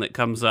cannon that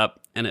comes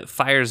up and it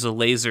fires a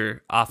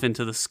laser off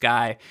into the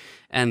sky,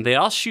 and they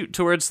all shoot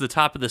towards the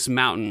top of this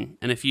mountain.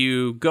 And if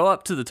you go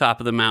up to the top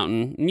of the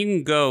mountain, and you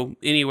can go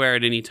anywhere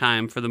at any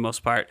time for the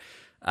most part.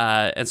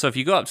 And so if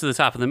you go up to the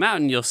top of the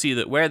mountain, you'll see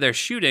that where they're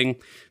shooting,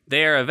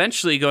 they are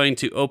eventually going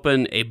to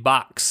open a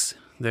box.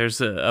 There's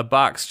a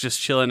box just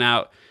chilling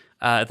out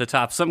at the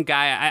top. Some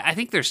guy, I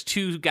think there's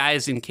two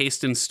guys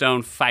encased in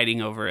stone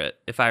fighting over it,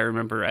 if I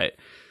remember right.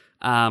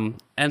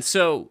 And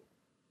so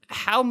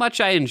how much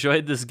I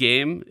enjoyed this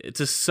game,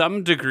 to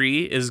some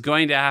degree, is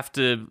going to have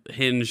to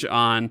hinge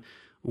on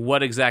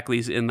what exactly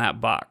is in that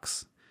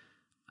box.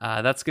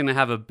 That's going to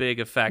have a big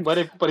effect. But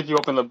if you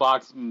open the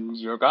box,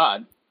 you're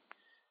God.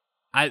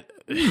 That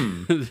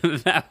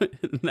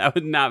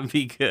would not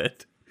be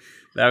good.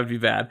 That would be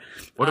bad.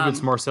 What if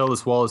it's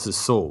Marcellus Wallace's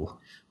soul?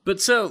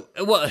 But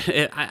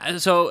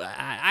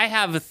I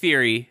have a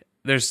theory.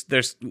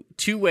 There's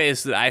two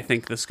ways that I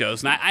think this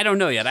goes, and I don't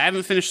know yet. I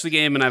haven't finished the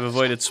game, and I've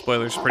avoided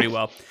spoilers pretty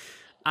well.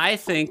 I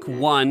think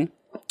one,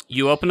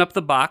 you open up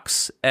the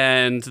box,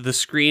 and the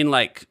screen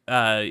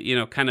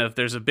kind of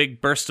there's a big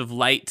burst of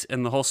light,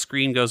 and the whole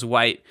screen goes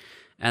white,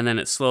 and then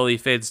it slowly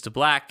fades to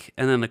black,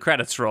 and then the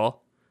credits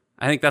roll.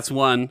 I think that's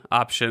one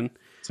option.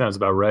 Sounds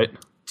about right.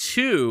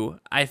 Two,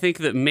 I think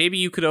that maybe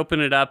you could open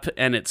it up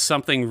and it's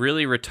something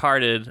really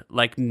retarded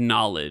like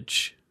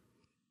knowledge.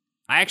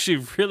 I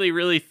actually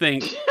really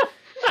think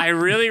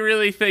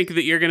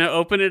that you're going to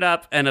open it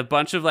up and a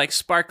bunch of like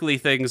sparkly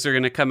things are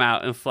going to come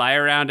out and fly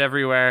around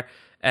everywhere,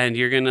 and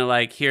you're going to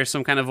like hear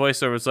some kind of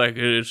voiceover. It's like,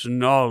 it's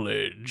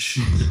knowledge.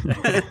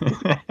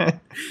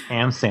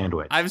 Ham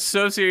sandwich. I'm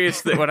so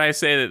serious that when I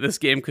say that this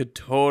game could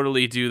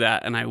totally do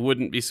that, and I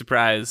wouldn't be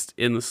surprised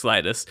in the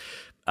slightest.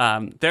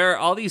 There are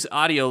all these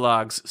audio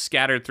logs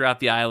scattered throughout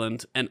the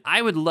island, and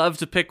I would love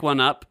to pick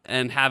one up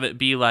and have it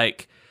be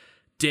like,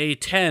 Day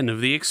 10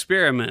 of the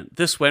experiment.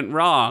 This went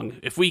wrong.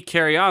 If we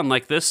carry on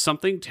like this,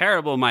 something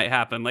terrible might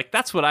happen. Like,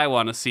 that's what I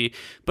want to see.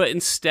 But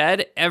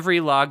instead,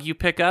 every log you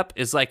pick up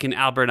is like an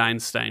Albert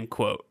Einstein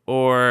quote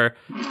or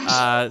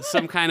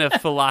some kind of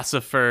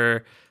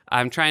philosopher.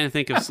 I'm trying to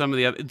think of some of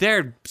the other.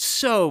 They're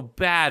so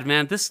bad,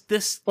 man. This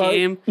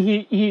game.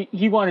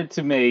 He wanted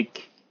to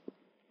make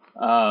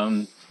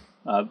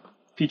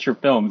feature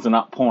films and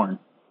not porn.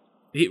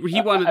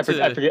 He wanted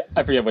to.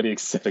 I forget what he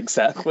said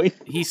exactly.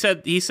 He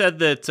said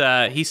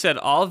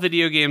all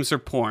video games are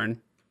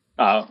porn.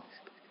 Oh.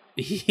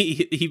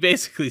 He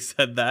basically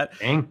said that.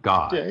 Thank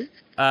God. Okay.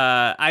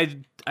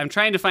 I'm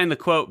trying to find the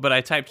quote, but I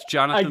typed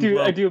Jonathan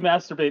Blow. I do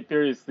masturbate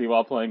furiously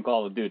while playing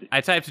Call of Duty.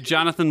 I typed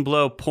Jonathan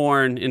Blow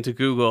porn into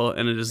Google,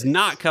 and it is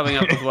not coming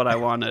up with what I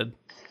wanted.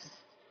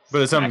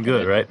 But it's something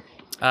good, right?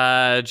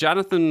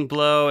 Jonathan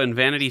Blow and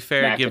Vanity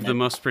Fair Smacking give the it.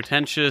 most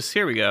pretentious.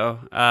 Here we go.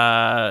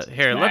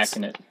 Here,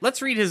 Smacking it.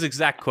 let's read his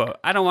exact quote.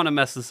 I don't want to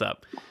mess this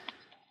up.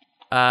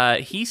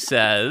 He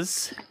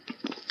says,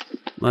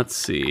 let's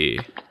see.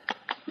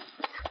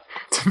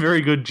 It's a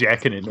very good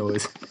jacking it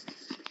noise.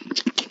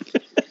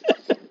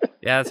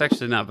 Yeah, it's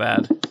actually not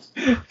bad.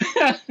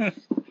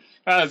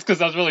 It's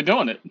because I was really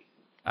doing it.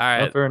 All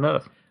right. Well, fair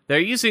enough. They're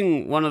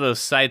using one of those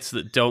sites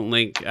that don't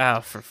link. Oh,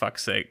 for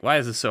fuck's sake. Why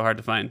is this so hard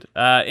to find?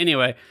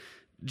 Anyway,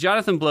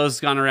 Jonathan Blow's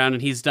gone around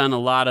and he's done a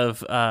lot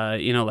of,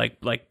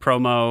 like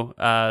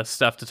promo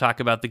stuff to talk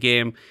about the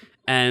game.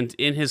 And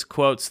in his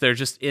quotes, they're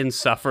just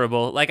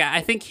insufferable. Like,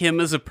 I think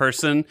him as a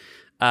person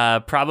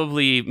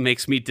probably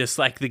makes me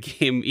dislike the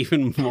game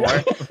even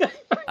more.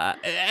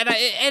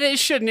 And it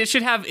shouldn't. It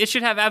should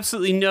have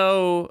absolutely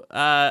no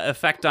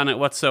effect on it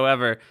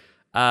whatsoever.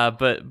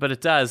 But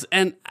it does.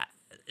 And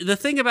the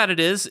thing about it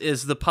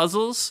is the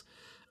puzzles.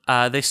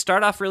 They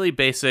start off really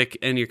basic,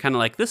 and you're kind of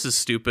like, this is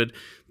stupid.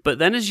 But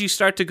then as you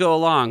start to go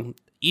along,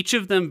 each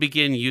of them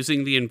begin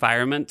using the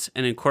environment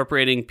and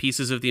incorporating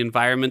pieces of the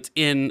environment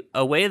in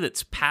a way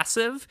that's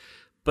passive,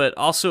 but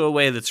also a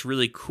way that's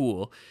really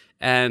cool.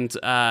 And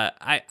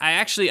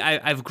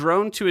I've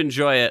grown to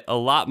enjoy it a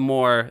lot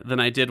more than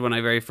I did when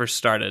I very first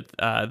started.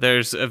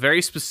 There's a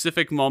very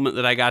specific moment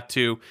that I got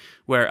to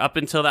where up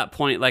until that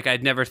point, like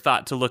I'd never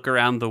thought to look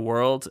around the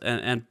world,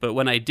 but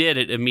when I did,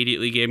 it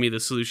immediately gave me the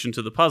solution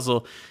to the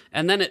puzzle.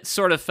 And then it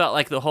sort of felt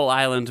like the whole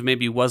island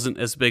maybe wasn't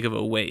as big of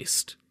a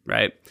waste,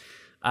 right?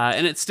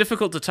 And it's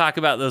difficult to talk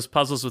about those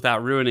puzzles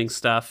without ruining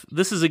stuff.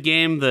 This is a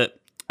game that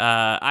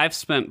I've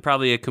spent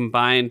probably a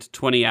combined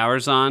 20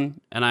 hours on,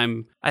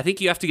 and I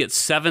think you have to get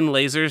 7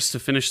 lasers to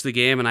finish the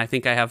game, and I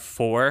think I have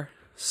 4.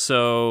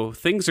 So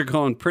things are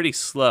going pretty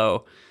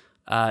slow.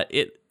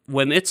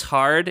 When it's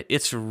hard,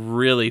 it's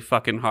really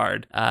fucking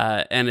hard.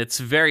 And it's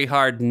very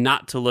hard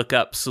not to look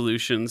up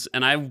solutions.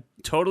 And I'm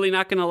totally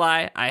not going to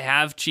lie, I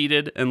have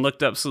cheated and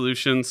looked up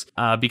solutions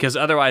because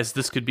otherwise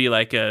this could be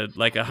like a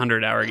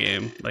 100-hour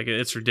game. Like,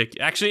 it's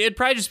ridiculous. Actually, it'd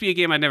probably just be a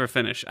game I'd never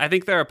finish. I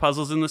think there are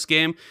puzzles in this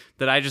game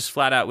that I just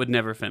flat out would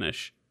never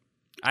finish.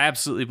 I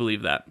absolutely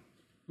believe that.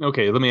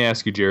 Okay, let me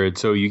ask you, Jared.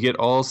 So you get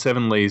all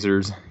 7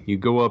 lasers, you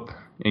go up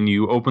and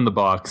you open the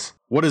box.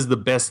 What is the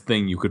best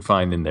thing you could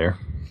find in there?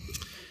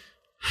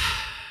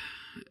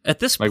 At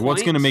this point,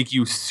 what's going to make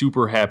you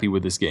super happy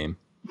with this game?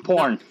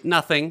 Porn.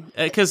 Nothing,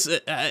 because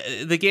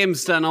the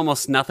game's done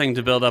almost nothing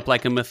to build up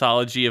like a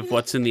mythology of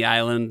what's in the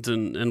island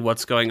and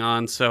what's going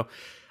on. So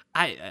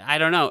I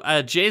don't know.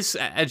 Jay's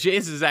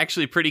is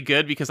actually pretty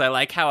good because I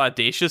like how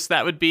audacious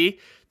that would be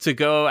to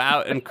go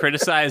out and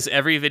criticize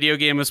every video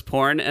game as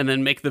porn and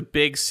then make the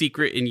big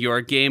secret in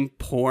your game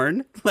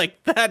porn.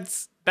 Like, that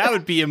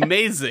would be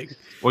amazing.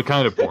 What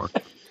kind of porn?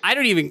 I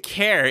don't even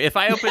care if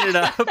I open it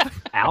up.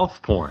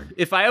 Alf porn.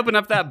 If I open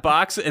up that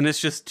box and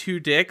it's just 2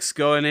 dicks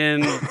going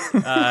in,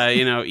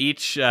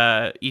 each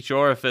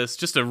orifice,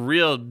 just a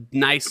real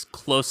nice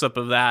close up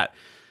of that,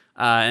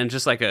 and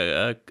just like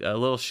a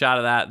little shot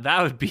of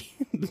that would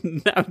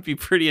be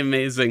pretty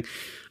amazing.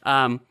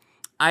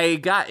 I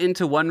got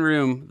into one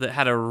room that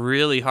had a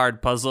really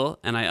hard puzzle,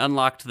 and I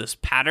unlocked this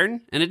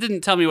pattern, and it didn't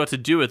tell me what to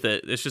do with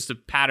it. It's just a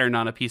pattern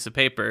on a piece of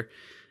paper.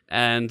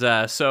 And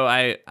so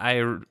I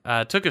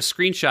took a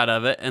screenshot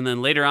of it, and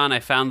then later on I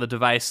found the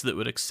device that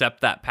would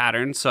accept that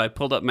pattern. So I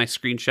pulled up my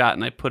screenshot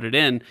and I put it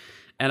in,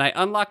 and I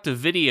unlocked a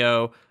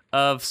video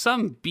of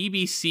some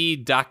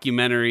BBC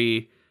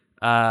documentary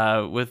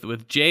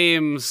with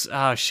James.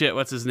 Oh shit,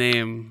 what's his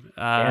name?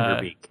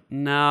 Vanderbeek.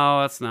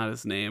 No, that's not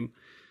his name.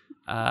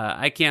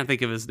 I can't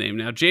think of his name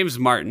now. James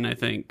Martin, I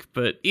think.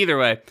 But either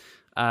way.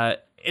 And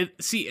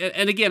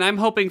again, I'm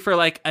hoping for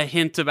like a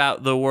hint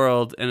about the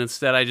world, and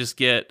instead I just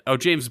get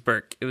James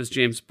Burke. It was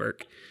James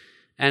Burke,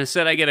 and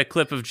instead I get a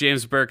clip of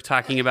James Burke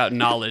talking about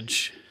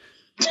knowledge.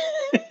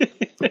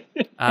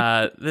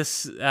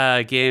 This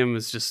game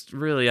is just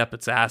really up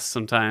its ass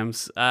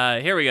sometimes.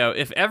 Here we go.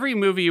 If every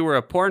movie were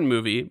a porn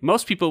movie,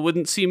 most people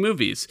wouldn't see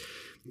movies.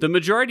 The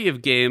majority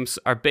of games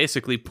are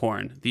basically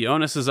porn. The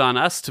onus is on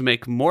us to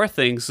make more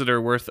things that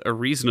are worth a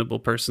reasonable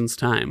person's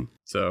time.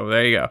 So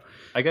there you go.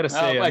 I gotta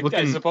say, I'm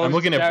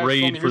looking at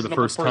Braid for the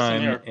first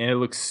time, and it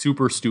looks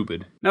super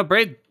stupid. No,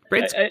 Braid's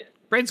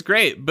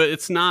great, but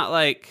it's not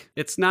the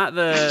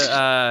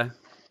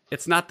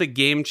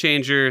game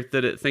changer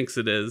that it thinks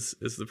it is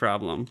the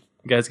problem.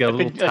 You guys got a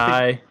little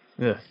tie.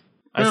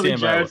 I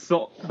stand by Jared's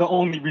the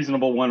only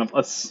reasonable one of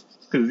us,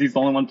 because he's the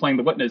only one playing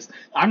The Witness.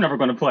 I'm never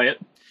going to play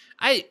it.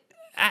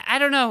 I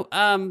don't know.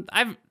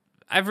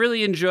 I've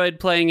really enjoyed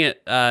playing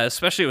it,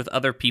 especially with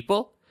other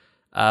people.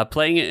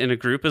 Playing it in a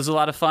group is a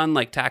lot of fun,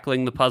 like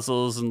tackling the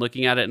puzzles and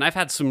looking at it. And I've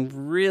had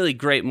some really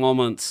great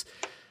moments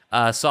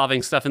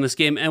solving stuff in this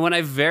game. And when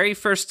I very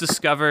first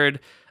discovered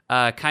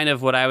kind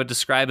of what I would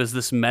describe as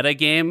this meta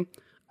game,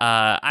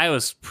 I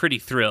was pretty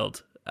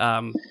thrilled.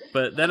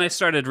 But then I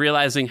started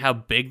realizing how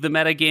big the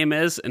metagame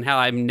is and how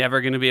I'm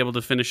never going to be able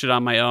to finish it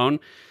on my own.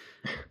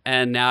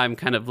 And now I'm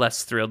kind of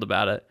less thrilled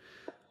about it.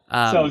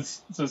 So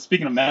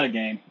speaking of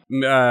metagame.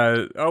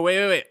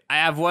 Wait. I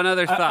have one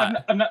other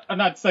thought. I'm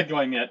not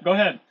segueing yet. Go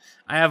ahead.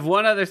 I have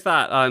one other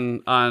thought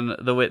on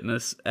The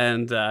Witness.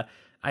 And I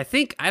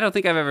don't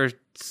think I've ever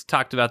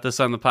talked about this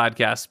on the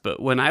podcast,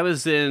 but when I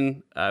was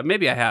in,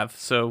 maybe I have,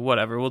 so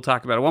whatever, we'll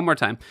talk about it one more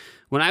time.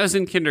 When I was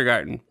in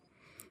kindergarten,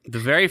 the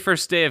very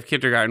first day of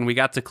kindergarten, we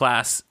got to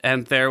class,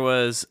 and there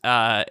was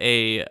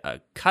a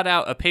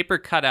paper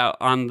cutout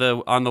on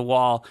the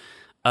wall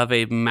of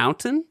a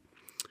mountain,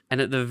 and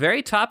at the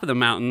very top of the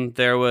mountain,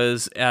 there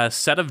was a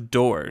set of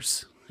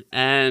doors.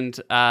 And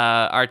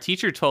our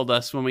teacher told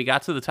us when we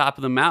got to the top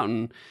of the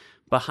mountain,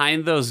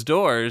 behind those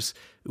doors,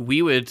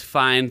 we would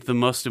find the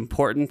most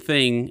important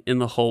thing in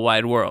the whole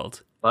wide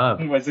world. Wow.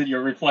 Was it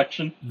your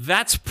reflection?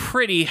 That's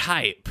pretty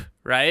hype,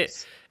 right?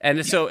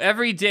 And so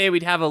every day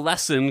we'd have a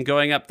lesson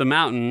going up the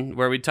mountain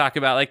where we'd talk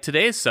about, like,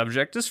 today's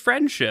subject is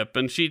friendship.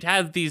 And she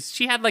had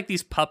like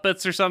these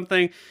puppets or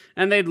something,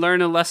 and they'd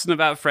learn a lesson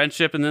about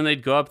friendship, and then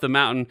they'd go up the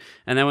mountain.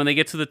 And then when they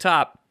get to the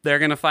top, they're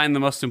going to find the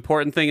most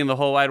important thing in the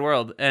whole wide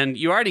world. And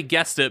you already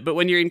guessed it, but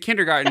when you're in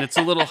kindergarten, it's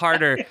a little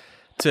harder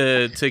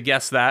to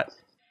guess that.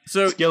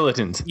 So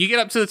skeletons. You get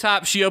up to the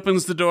top, she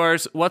opens the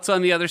doors. What's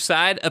on the other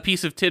side? A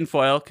piece of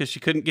tinfoil, because she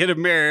couldn't get a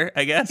mirror,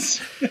 I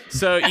guess.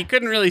 So you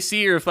couldn't really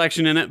see your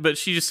reflection in it, but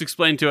she just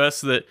explained to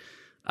us that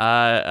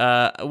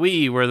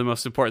we were the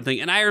most important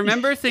thing. And I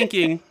remember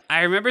thinking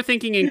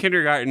in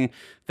kindergarten,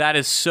 that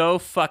is so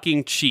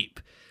fucking cheap.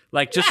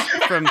 Like, just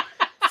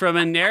from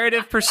a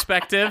narrative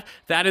perspective,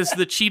 that is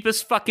the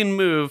cheapest fucking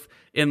move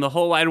in the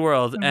whole wide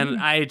world. And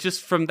I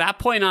just, from that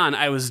point on,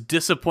 I was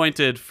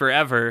disappointed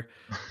forever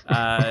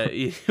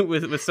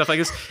with stuff like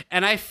this.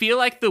 And I feel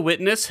like The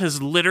Witness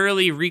has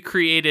literally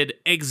recreated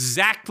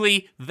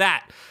exactly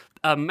that.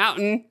 A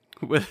mountain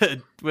with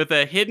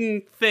a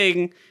hidden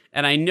thing,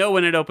 and I know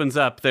when it opens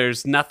up,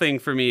 there's nothing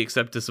for me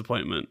except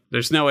disappointment.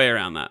 There's no way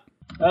around that.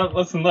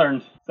 Lesson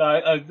learned. So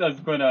I was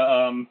going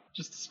to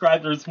just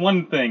describe, there's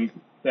one thing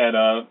that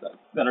I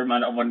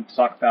wanted to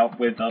talk about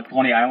with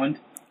Pony Island.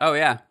 Oh,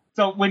 yeah.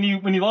 So when you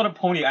load up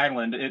Pony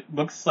Island, it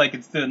looks like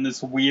it's in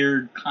this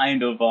weird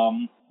kind of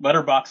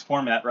letterbox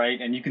format, right?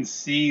 And you can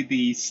see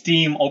the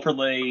Steam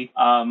overlay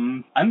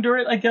under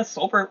it, I guess,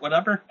 over it,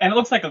 whatever. And it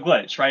looks like a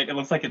glitch, right? It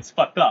looks like it's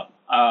fucked up.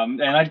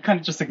 And I kind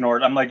of just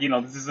ignored it. I'm like,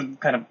 this is a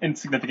kind of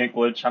insignificant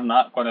glitch. I'm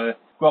not going to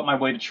go out my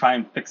way to try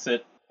and fix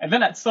it. And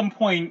then at some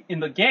point in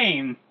the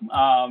game,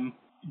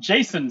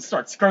 Jason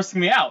starts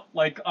cursing me out,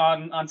 like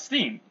on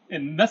Steam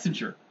in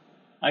Messenger.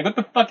 Like, what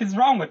the fuck is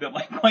wrong with it?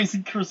 Like, why is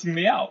he cursing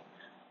me out?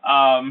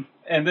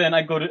 And then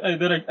I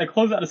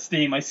close out of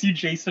Steam. I see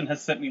Jason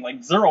has sent me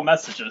like 0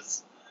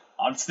 messages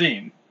on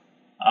Steam.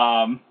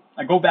 I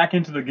go back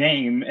into the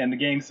game, and the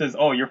game says,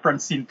 "Oh, your friend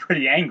seemed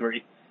pretty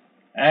angry."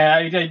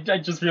 And I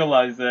just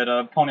realized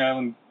that Pony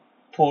Island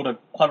pulled a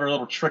clever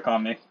little trick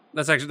on me.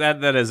 That's actually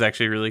that is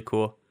actually really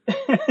cool.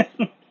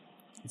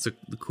 It's a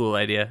cool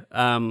idea.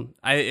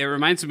 It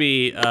reminds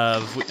me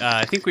of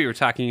I think we were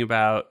talking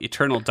about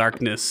Eternal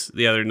Darkness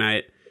the other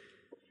night.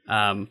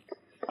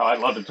 Oh, I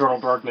love Eternal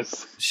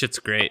Darkness. Shit's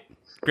great.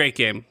 Great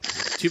game.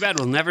 Too bad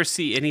we'll never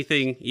see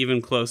anything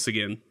even close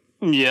again.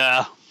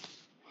 Yeah.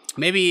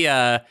 Maybe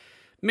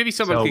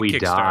someone could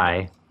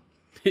Kickstart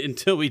it.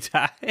 Until we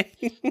die.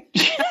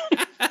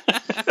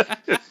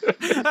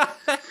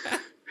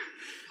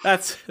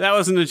 That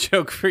wasn't a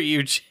joke for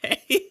you,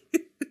 Jay.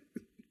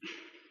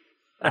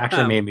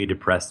 Actually made me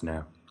depressed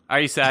now.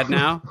 Are you sad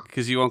now?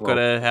 Because you won't go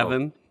to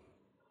heaven?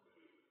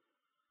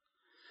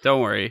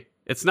 Don't worry.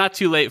 It's not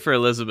too late for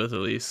Elizabeth, at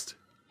least.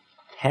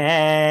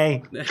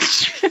 Hey.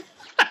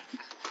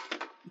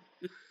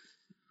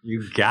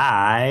 You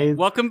guys.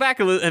 Welcome back.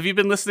 Have you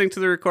been listening to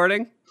the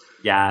recording?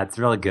 Yeah, it's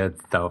really good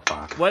so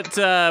far.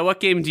 What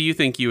game do you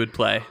think you would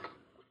play?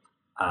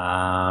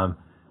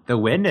 The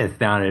Witness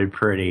sounded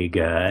pretty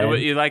good.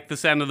 You like the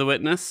sound of The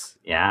Witness?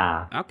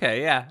 Yeah.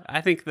 Okay, yeah.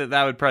 I think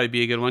that would probably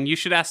be a good one. You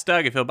should ask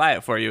Doug if he'll buy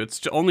it for you.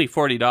 It's only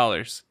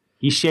 $40.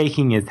 He's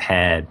shaking his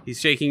head.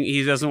 He's shaking.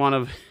 He doesn't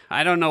want to.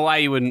 I don't know why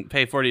you wouldn't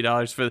pay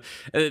 $40 for.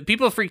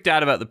 People freaked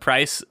out about the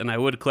price, and I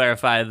would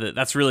clarify that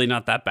that's really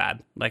not that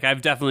bad. Like,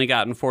 I've definitely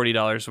gotten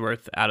 $40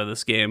 worth out of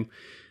this game,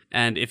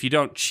 and if you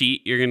don't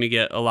cheat, you're going to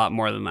get a lot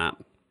more than that.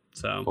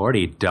 So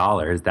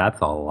 $40, that's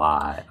a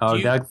lot. Oh,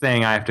 Doug's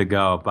saying I have to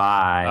go.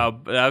 Bye.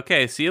 Oh,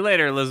 okay. See you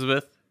later,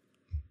 Elizabeth.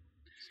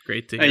 It's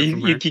great to hear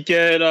from her. You could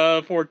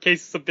get 4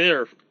 cases of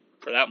beer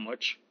for that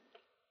much.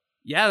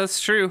 Yeah,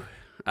 that's true.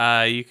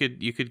 You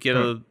could get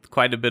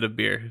quite a bit of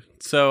beer.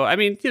 So, I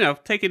mean,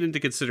 take it into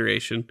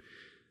consideration.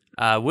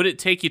 Would it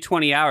take you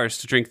 20 hours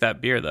to drink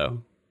that beer,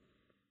 though?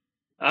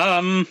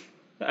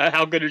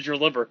 How good is your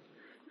liver?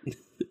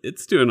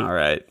 It's doing all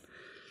right.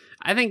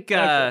 I think.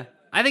 Okay.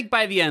 I think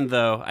by the end,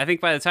 though,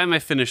 by the time I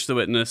finish The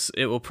Witness,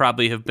 it will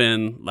probably have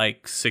been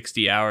like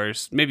 60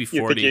 hours, maybe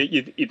 40.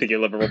 You think your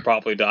liver will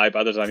probably die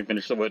by the time you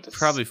finish The Witness?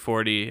 Probably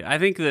 40. I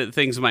think that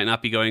things might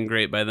not be going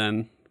great by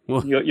then.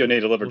 Well, you'll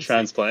need a liver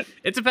transplant.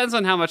 It depends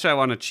on how much I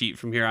want to cheat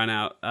from here on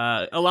out.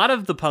 A lot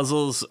of the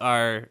puzzles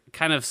are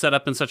kind of set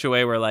up in such a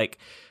way where, like,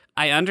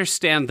 I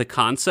understand the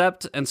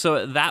concept, and so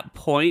at that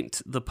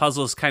point, the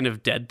puzzle's kind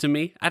of dead to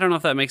me. I don't know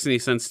if that makes any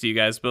sense to you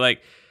guys, but,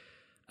 like,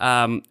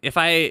 if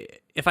I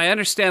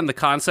understand the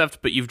concept,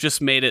 but you've just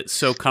made it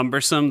so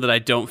cumbersome that I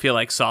don't feel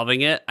like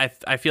solving it,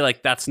 I feel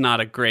like that's not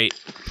a great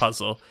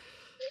puzzle.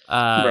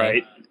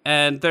 Right.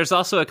 And there's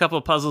also a couple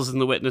of puzzles in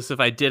The Witness, if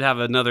I did have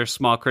another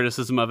small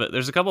criticism of it.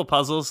 There's a couple of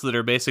puzzles that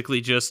are basically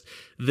just,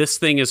 this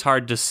thing is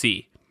hard to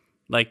see.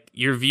 Like,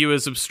 your view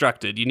is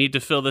obstructed. You need to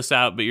fill this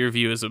out, but your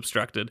view is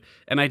obstructed.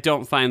 And I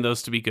don't find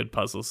those to be good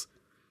puzzles.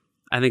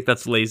 I think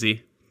that's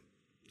lazy.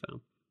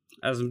 So,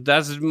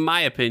 that's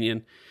my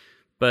opinion.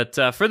 But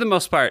for the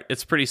most part,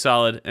 it's pretty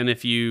solid. And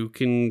if you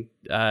can,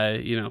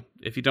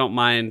 if you don't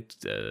mind,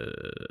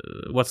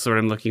 what's the word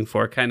I'm looking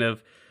for? Kind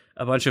of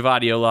a bunch of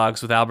audio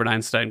logs with Albert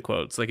Einstein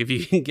quotes. Like, if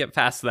you can get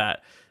past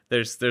that,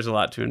 there's a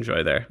lot to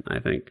enjoy there, I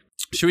think.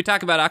 Should we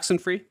talk about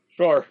Oxenfree?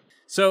 Sure.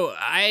 So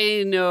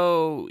I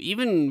know,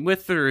 even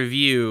with the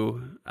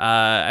review,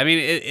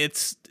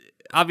 it's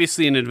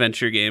obviously an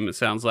adventure game, it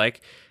sounds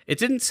like. It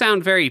didn't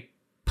sound very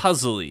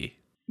puzzly.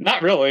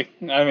 Not really.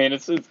 I mean,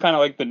 it's kind of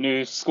like the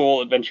new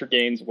school adventure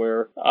games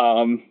where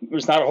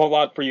there's not a whole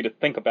lot for you to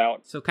think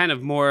about. So kind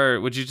of more,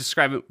 would you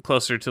describe it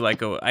closer to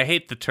like I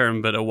hate the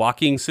term, but a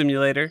walking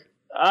simulator?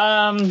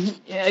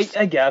 Yeah,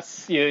 I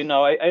guess,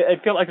 I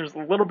feel like there's a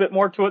little bit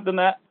more to it than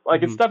that.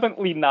 Like, It's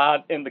definitely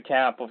not in the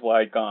camp of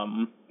like,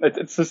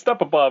 it's a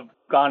step above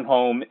Gone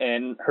Home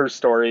and Her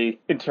Story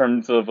in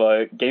terms of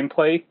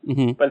gameplay,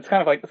 but it's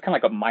kind of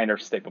like a minor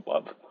step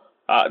above.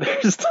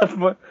 There's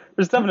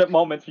definite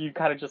moments where you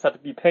kind of just have to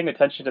be paying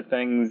attention to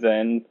things,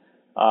 and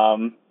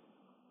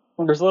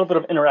there's a little bit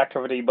of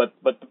interactivity, but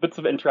the bits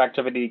of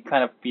interactivity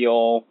kind of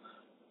feel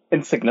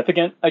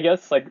insignificant, I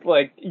guess. Like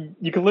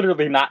you could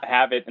literally not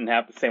have it and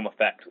have the same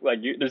effect. Like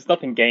there's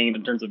nothing gained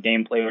in terms of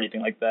gameplay or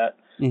anything like that.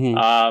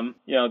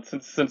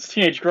 Since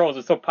teenage girls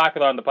are so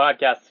popular on the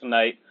podcast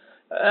tonight,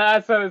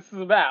 that's what this is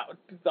about.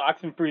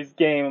 Oxenfree's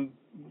game,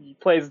 you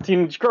play as a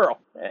teenage girl,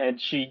 and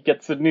she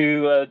gets a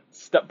new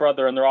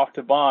stepbrother, and they're off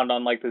to Bond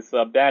on like this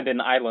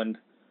abandoned island.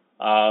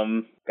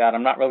 God,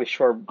 I'm not really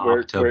sure where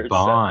off to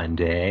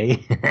Bond, eh?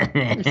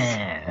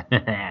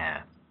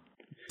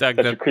 Doug,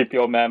 that's a creepy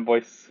old man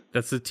voice.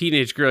 That's the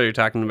teenage girl you're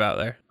talking about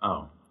there.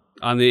 Oh.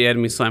 On the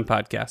Enemy Slam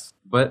podcast.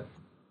 What?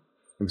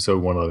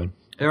 Episode 111.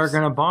 They were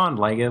going to bond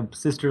like a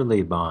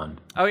sisterly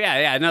bond. Oh,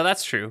 yeah. No,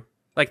 that's true.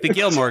 Like the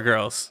Gilmore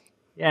Girls.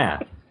 Yeah.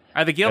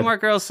 Are the Gilmore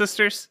Girls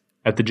sisters?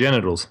 At the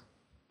genitals.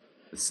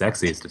 The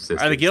sexiest of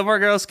sisters. Are the Gilmore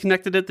Girls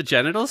connected at the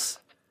genitals?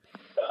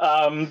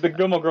 The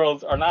Gilmore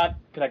Girls are not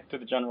connected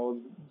to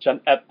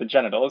at the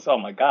genitals. Oh,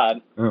 my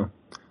God. Oh.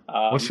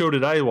 What show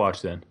did I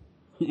watch then?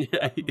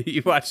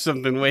 You watched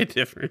something way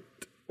different.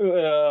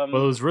 Well, it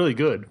was really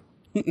good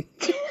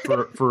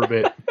for a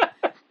bit.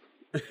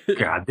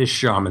 God, this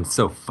shaman's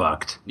so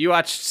fucked. You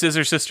watched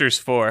Scissor Sisters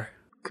 4.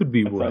 Could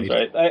be that right.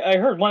 Sounds right. I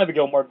heard one of the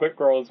Gilmore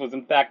Girls was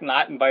in fact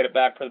not invited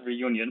back for the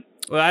reunion.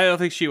 Well, I don't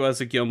think she was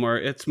a Gilmore.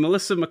 It's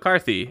Melissa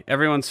McCarthy,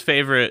 everyone's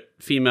favorite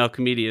female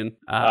comedian.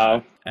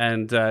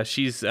 And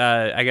she's,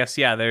 I guess,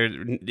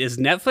 is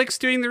Netflix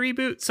doing the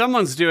reboot?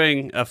 Someone's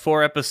doing a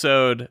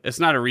 4-episode, it's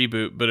not a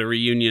reboot, but a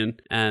reunion.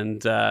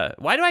 And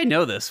why do I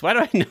know this? Why do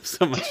I know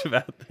so much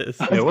about this?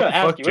 Yeah, what the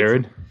fuck,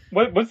 Jared?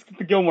 What's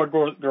the Gilmore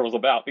Girls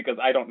about? Because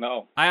I don't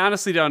know. I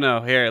honestly don't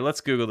know. Here, let's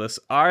Google this.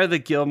 Are the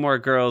Gilmore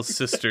Girls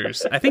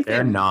sisters? I think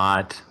they're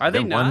not. Are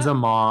they not? One's a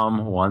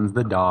mom, one's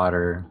the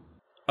daughter.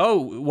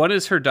 Oh, one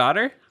is her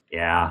daughter?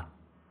 Yeah.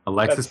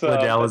 Alexis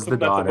Bledel is the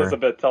daughter. That's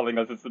Elizabeth telling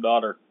us it's the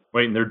daughter.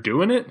 Wait, and they're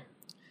doing it?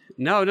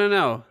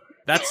 No.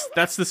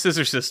 That's the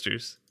Scissor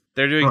Sisters.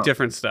 They're doing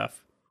different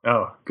stuff.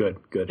 Oh, good.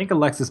 I think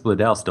Alexis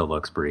Bledel still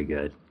looks pretty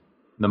good.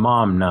 The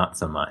mom, not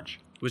so much.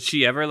 Was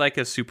she ever like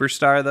a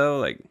superstar though?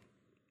 Like,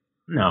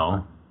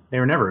 no, they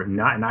were never.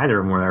 Neither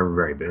of them were ever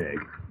very big.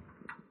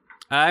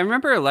 I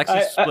remember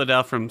Alexis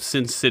Bledel from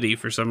Sin City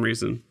for some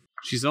reason.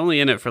 She's only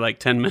in it for like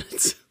 10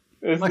 minutes.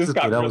 Alexis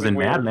Bledel was in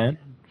Mad Men.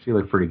 She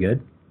looked pretty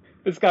good.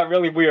 This got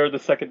really weird the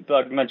second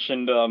Doug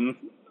mentioned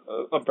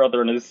a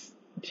brother and his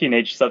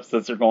teenage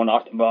stepsister going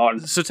off to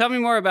Bond. So tell me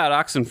more about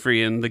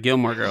Oxenfree and the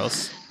Gilmore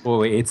Girls. Well,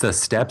 wait, it's a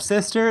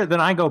stepsister? Then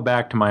I go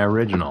back to my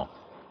original.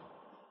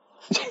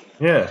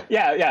 Yeah.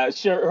 Yeah.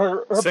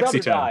 Her brother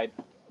died.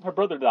 Her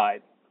brother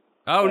died.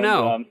 Oh,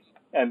 no.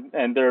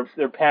 And their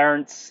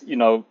parents,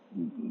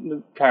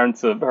 the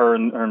parents of her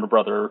and her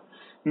brother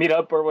meet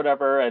up or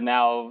whatever, and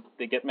now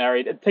they get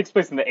married. It takes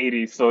place in the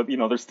 80s, so,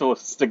 there's still a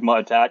stigma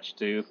attached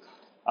to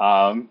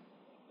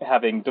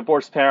having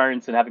divorced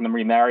parents and having them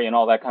remarry and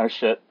all that kind of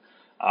shit.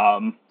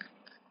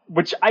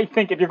 Which I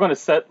think if you're going to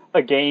set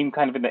a game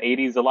kind of in the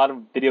 80s, a lot of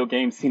video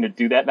games seem to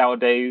do that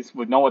nowadays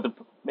with no other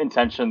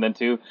intention than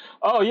to,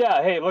 oh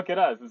yeah, hey, look at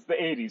us, it's the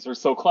 80s, we're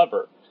so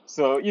clever.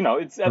 So,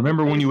 it's...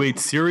 Remember when you ate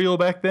cereal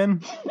back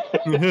then?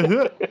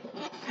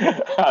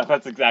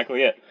 That's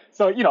exactly it.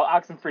 So,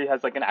 Oxenfree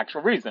has like an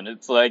actual reason.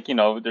 It's like,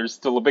 there's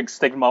still a big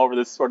stigma over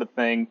this sort of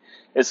thing.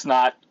 It's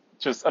not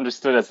just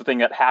understood as a thing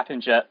that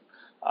happened yet.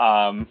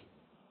 And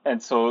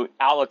so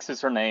Alex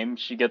is her name.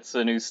 She gets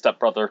a new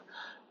stepbrother,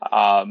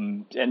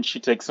 and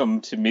she takes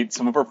him to meet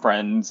some of her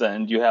friends,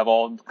 and you have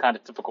all kind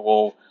of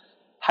typical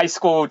high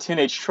school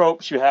teenage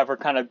tropes. You have her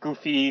kind of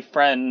goofy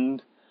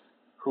friend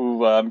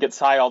who gets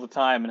high all the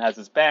time and has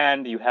his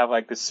band. You have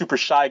like this super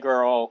shy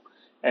girl,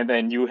 and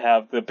then you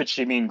have the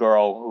bitchy mean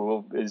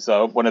girl who is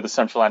one of the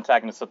central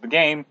antagonists of the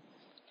game.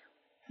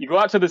 You go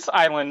out to this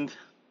island,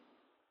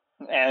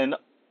 and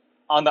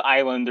on the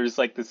island there's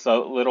like this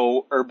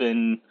little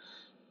urban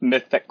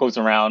myth that goes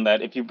around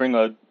that if you bring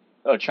a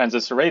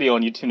transistor radio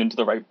and you tune into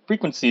the right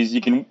frequencies,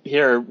 you can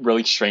hear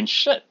really strange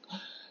shit.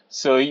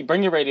 So you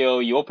bring your radio,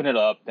 you open it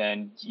up,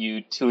 and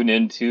you tune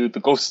into the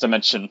ghost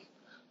dimension.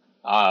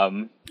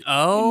 I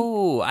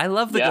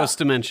love the ghost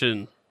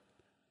dimension.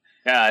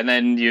 Yeah, and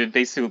then you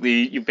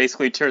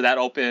basically tear that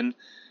open,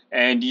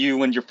 and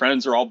you and your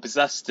friends are all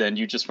possessed, and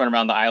you just run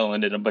around the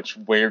island, and a bunch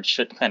of weird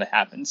shit kind of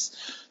happens.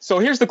 So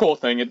here's the cool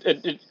thing: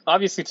 it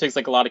obviously takes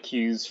like a lot of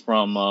cues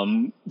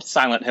from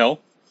Silent Hill,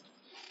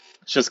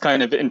 just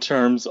kind of in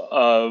terms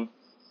of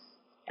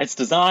its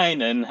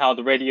design and how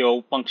the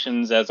radio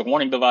functions as a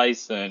warning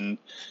device, and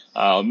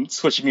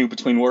switching you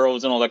between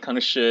worlds and all that kind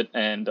of shit,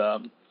 and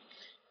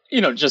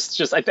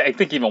I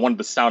think even one of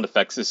the sound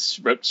effects is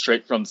ripped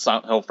straight from the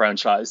Silent Hill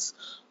franchise.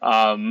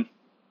 And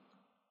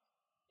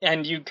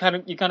you kind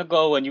of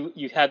go and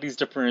you have these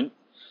different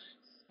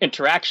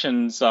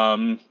interactions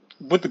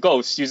with the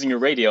ghosts using your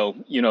radio.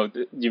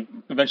 You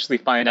eventually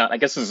find out, I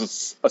guess this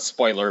is a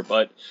spoiler,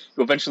 but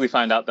you eventually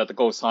find out that the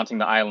ghosts haunting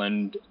the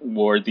island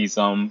were these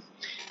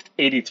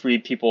 83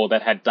 people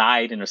that had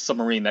died in a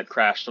submarine that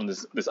crashed on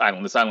this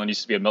island. This island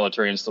used to be a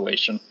military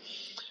installation.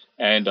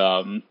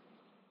 And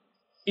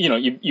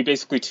you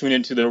basically tune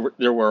into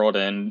their world,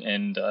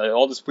 and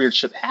all this weird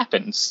shit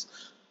happens.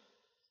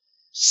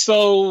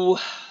 So,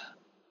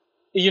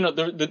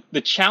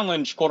 the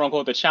challenge, quote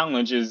unquote, the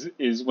challenge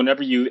is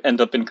whenever you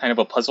end up in kind of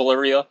a puzzle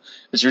area,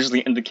 it's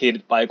usually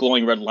indicated by a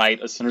glowing red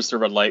light, a sinister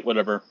red light,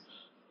 whatever.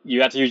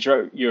 You have to use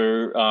your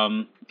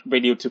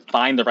radio to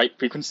find the right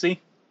frequency.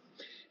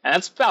 And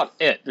that's about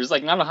it. There's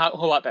like not a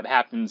whole lot that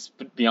happens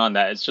beyond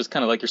that. It's just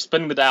kind of like you're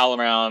spinning the dial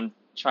around,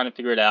 trying to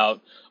figure it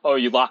out. Oh,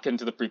 you lock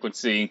into the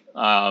frequency,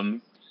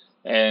 and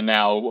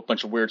now a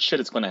bunch of weird shit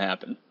is going to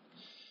happen.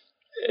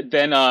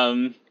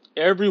 Then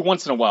every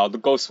once in a while, the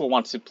ghost will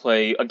want to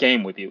play a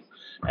game with you.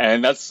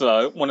 And that's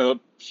one of the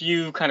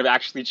few kind of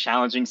actually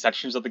challenging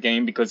sections of the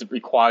game, because it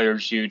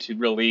requires you to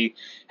really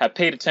have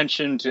paid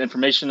attention to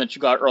information that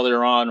you got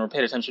earlier on, or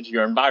paid attention to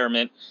your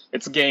environment.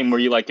 It's a game where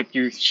you, like, if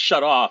you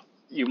shut off,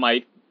 you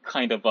might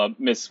kind of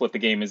miss what the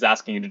game is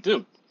asking you to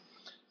do.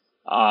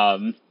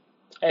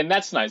 And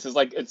that's nice. It's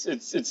like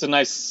it's a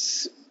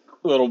nice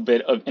little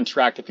bit of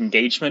interactive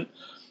engagement,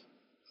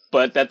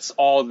 but that's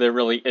all there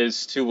really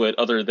is to it,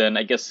 other than,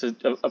 I guess,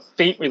 a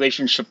faint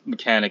relationship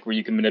mechanic where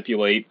you can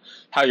manipulate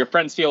how your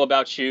friends feel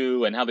about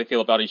you and how they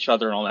feel about each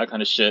other and all that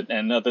kind of shit.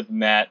 And other than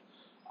that,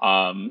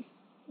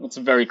 it's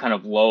a very kind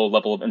of low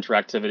level of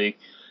interactivity.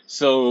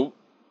 So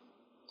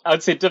I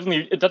would say it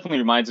definitely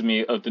reminds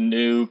me of the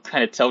new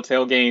kind of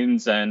Telltale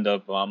games and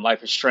of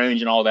Life is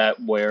Strange and all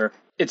that, where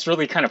it's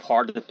really kind of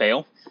hard to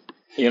fail.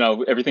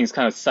 Everything's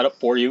kind of set up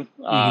for you.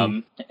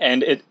 And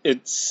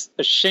it's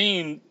a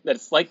shame that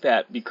it's like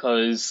that,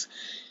 because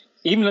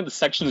even in the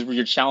sections where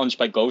you're challenged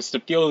by ghosts,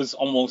 it feels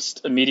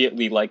almost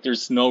immediately like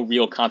there's no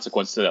real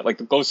consequence to that. Like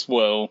the ghosts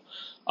will,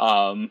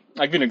 I'll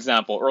give you an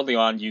example. Early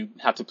on, you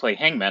have to play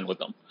Hangman with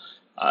them.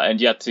 And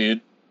you have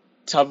to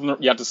tell them,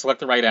 you have to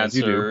select the right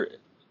answer.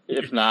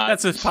 If not,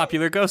 that's a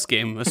popular ghost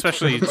game,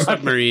 especially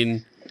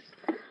submarine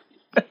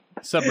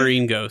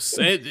ghosts.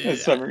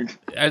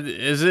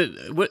 Is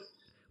it what?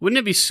 Wouldn't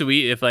it be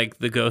sweet if, like,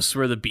 the ghosts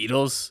were the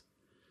Beatles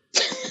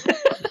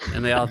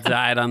and they all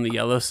died on the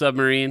yellow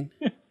submarine?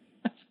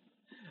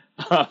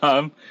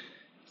 So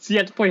you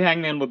have to play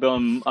Hangman with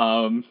them,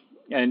 and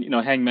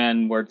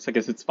Hangman works. I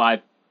guess it's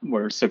 5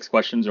 or 6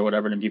 questions or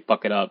whatever, and if you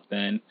fuck it up,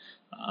 then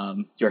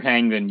you're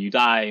hanged and you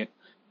die.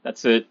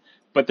 That's it.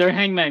 But their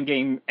Hangman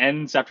game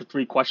ends after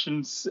 3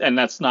 questions, and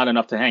that's not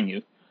enough to hang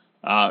you.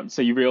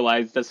 So you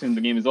realize as soon as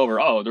the game is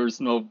over, oh, there's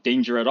no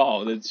danger at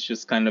all. It's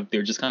just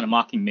they're just kind of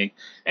mocking me.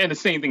 And the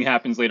same thing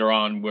happens later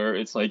on, where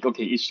it's like,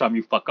 okay, each time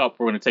you fuck up,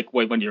 we're going to take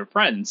away one of your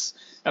friends.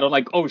 And I'm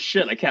like, oh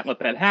shit, I can't let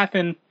that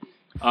happen.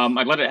 I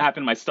let it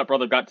happen. My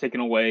stepbrother got taken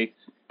away.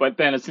 But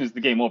then as soon as the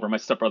game over, my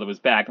stepbrother was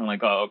back. And I'm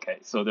like, oh, okay.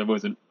 So there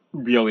wasn't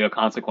really a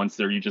consequence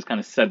there. You just kind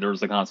of said there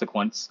was a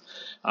consequence.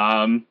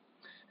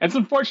 It's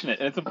unfortunate.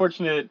 And it's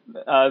unfortunate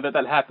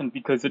that happened,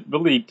 because it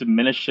really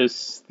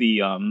diminishes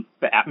the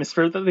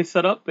atmosphere that they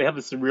set up. They have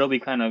this really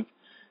kind of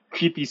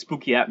creepy,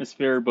 spooky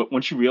atmosphere, but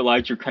once you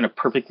realize you're kind of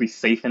perfectly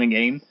safe in a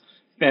game,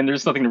 then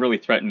there's nothing to really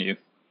threaten you.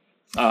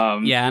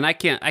 Yeah, and I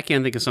can't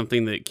think of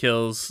something that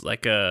kills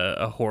like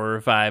a horror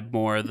vibe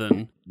more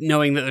than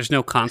knowing that there's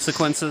no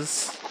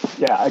consequences.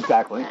 Yeah,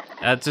 exactly.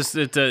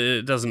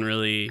 It doesn't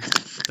really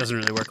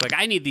work. Like,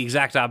 I need the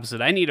exact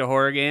opposite. I need a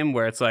horror game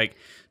where it's like,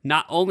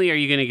 not only are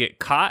you going to get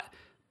caught,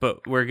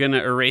 but we're going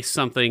to erase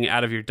something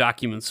out of your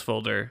documents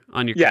folder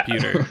on your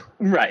computer.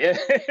 Right.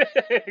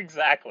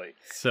 Exactly.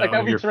 So one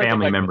of your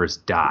family members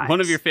dies. One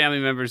of your family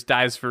members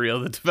dies for real.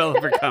 The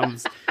developer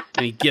comes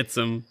and he gets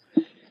them.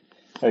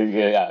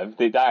 Yeah, if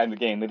they die in the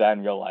game, they die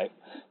in real life.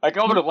 Like,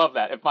 I would have loved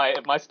that. If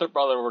my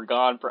stepbrother were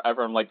gone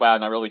forever, I'm like, wow,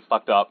 and I really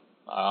fucked up.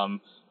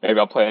 Maybe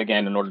I'll play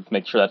again in order to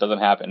make sure that doesn't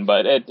happen.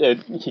 But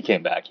he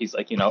came back. He's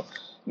like, he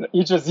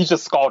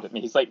just scalded me.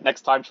 He's like,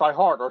 next time try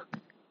harder.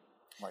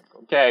 I'm like,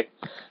 okay.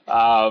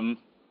 The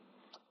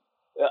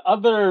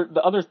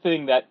other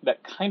thing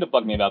that kind of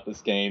bugged me about this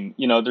game,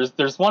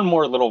 there's one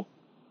more little,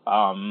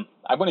 I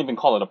wouldn't even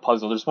call it a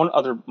puzzle. There's one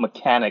other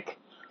mechanic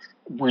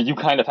where you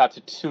kind of have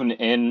to tune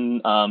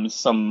in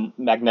some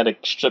magnetic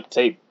strip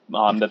tape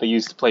that they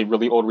use to play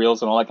really old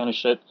reels and all that kind of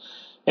shit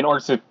in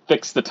order to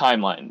fix the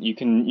timeline. You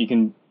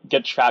can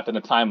get trapped in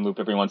a time loop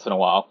every once in a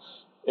while.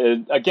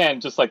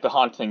 Again, just like the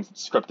hauntings,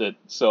 it's scripted,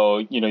 so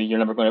you're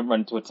never going to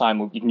run into a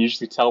time loop. You can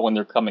usually tell when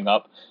they're coming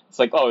up. It's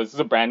like, oh, this is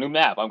a brand new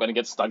map. I'm going to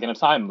get stuck in a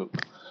time loop.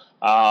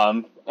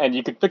 And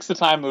you could fix the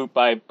time loop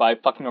by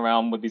fucking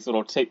around with these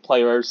little tape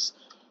players.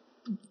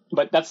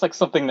 But that's like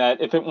something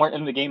that if it weren't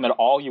in the game at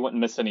all, you wouldn't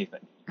miss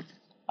anything.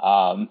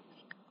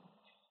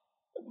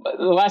 But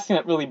the last thing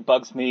that really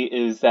bugs me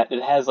is that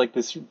it has like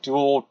this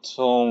dual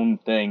tone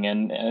thing,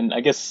 and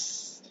I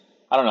guess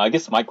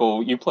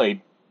Michael, you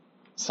played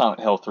Silent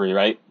Hill 3,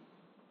 right?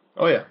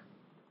 Oh yeah.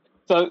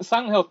 So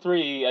Silent Hill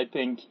 3, I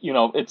think,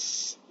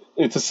 it's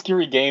a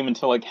scary game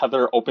until like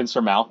Heather opens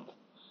her mouth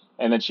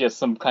and then she has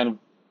some kind of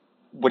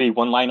witty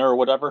one-liner or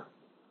whatever.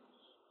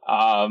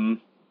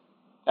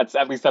 That's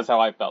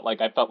how I felt. Like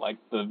I felt like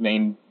the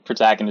main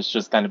protagonist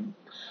just kind of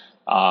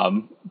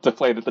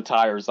deflated the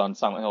tires on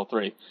Silent Hill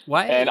 3.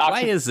 Why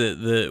is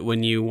it that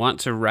when you want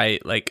to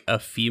write like a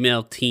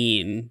female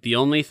teen, the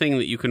only thing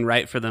that you can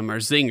write for them are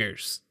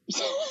zingers?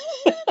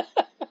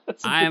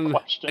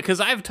 Because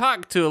I've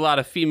talked to a lot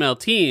of female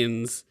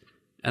teens,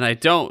 and I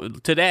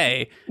don't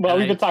today. Well,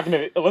 we've been talking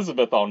to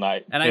Elizabeth all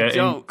night, and I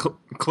don't.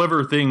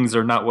 Clever things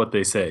are not what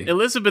they say.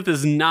 Elizabeth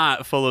is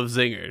not full of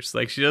zingers.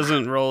 Like she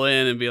doesn't roll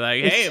in and be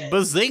like, "Hey,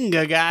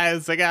 bazinga,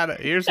 guys! I got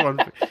it. Here's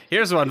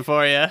one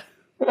for you."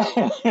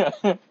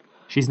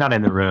 She's not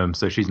in the room,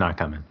 so she's not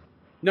coming.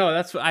 No,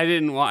 that's I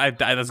didn't want.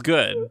 That's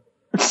good.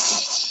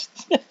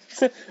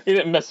 You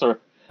didn't miss her.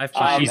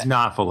 She's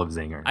not full of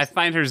zingers. I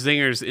find her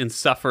zingers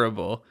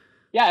insufferable.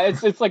 Yeah,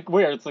 it's like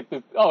weird. It's like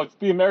it's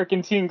the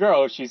American teen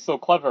girl. She's so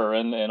clever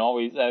and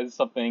always has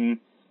something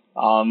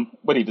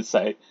witty to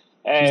say.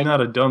 And she's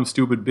not a dumb,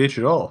 stupid bitch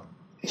at all.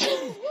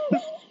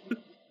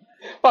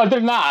 Well,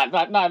 they're not.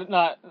 I've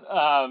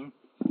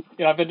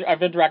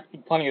interacted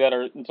with plenty that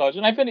are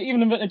intelligent. I've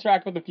even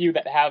interacted with a few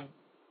that have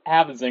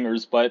the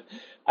zingers. But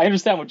I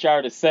understand what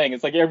Jared is saying.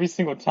 It's like every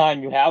single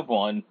time you have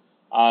one,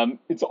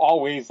 it's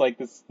always like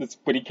this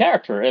witty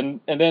character, and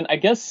then I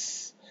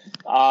guess.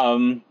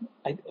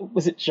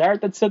 Was it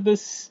Jared that said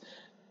this?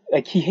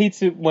 Like he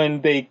hates it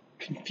when they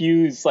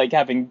confuse like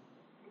having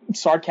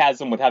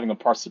sarcasm with having a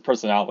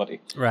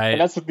personality. Right. And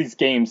that's what these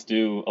games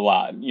do a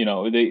lot.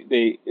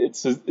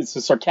 It's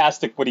a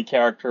sarcastic, witty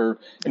character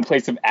in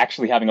place of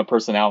actually having a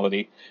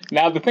personality.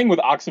 Now the thing with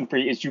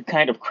Oxenfree is you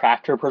kind of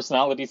craft her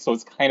personality, so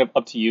it's kind of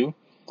up to you.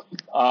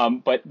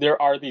 But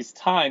there are these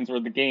times where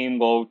the game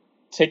will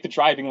take the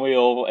driving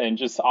wheel and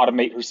just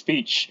automate her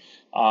speech.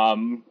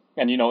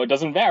 And it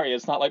doesn't vary.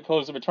 It's not like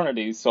Pillars of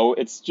Eternity. So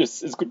it's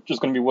just going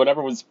to be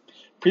whatever was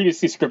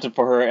previously scripted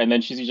for her, and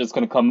then she's just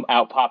going to come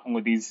out popping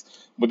with these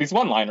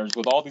one-liners,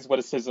 with all these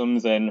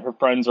witticisms, and her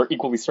friends are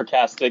equally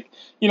sarcastic.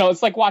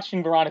 It's like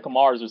watching Veronica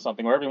Mars or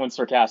something, where everyone's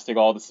sarcastic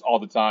all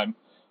the time.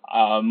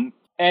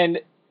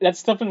 And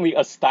that's definitely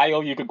a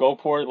style you could go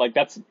for. Like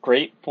that's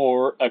great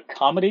for a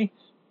comedy,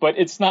 but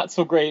it's not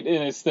so great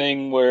in this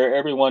thing where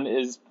everyone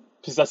is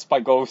possessed by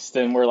ghosts,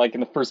 and where like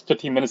in the first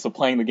 15 minutes of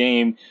playing the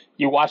game,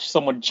 you watch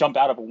someone jump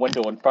out of a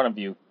window in front of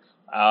you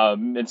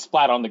and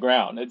splat on the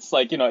ground. It's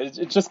like,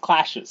 it just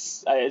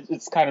clashes.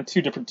 It's kind of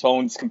two different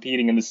tones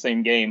competing in the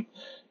same game.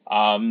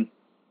 I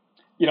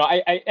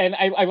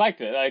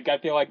liked it. Like, I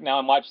feel like now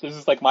I'm watching, this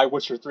is like my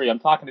Witcher 3. I'm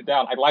talking it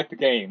down. I like the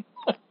game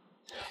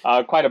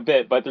quite a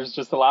bit, but there's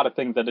just a lot of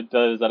things that it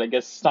does that I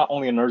guess not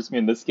only unnerves me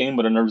in this game,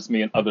 but unnerves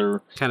me in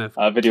other kind of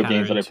video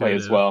games that I play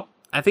as well.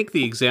 I think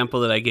the example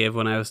that I gave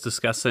when I was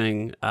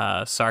discussing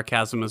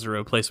sarcasm as a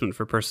replacement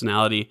for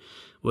personality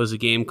was a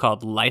game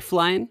called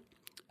Lifeline.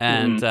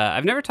 And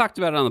I've never talked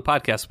about it on the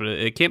podcast, but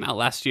it came out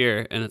last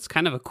year, and it's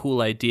kind of a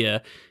cool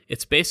idea.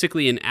 It's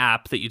basically an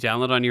app that you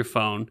download on your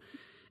phone,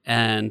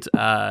 and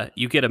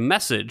you get a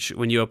message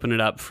when you open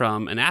it up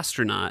from an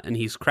astronaut, and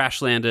he's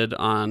crash-landed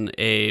on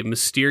a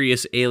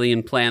mysterious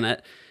alien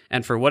planet,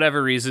 and for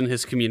whatever reason,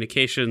 his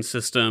communication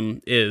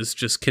system is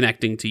just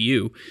connecting to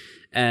you.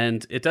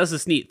 And it does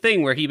this neat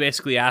thing where he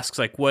basically asks,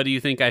 like, what do you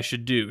think I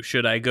should do?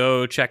 Should I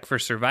go check for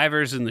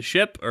survivors in the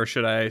ship, or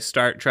should I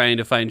start trying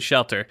to find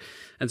shelter?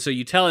 And so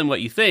you tell him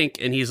what you think,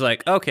 and he's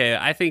like, okay,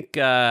 I think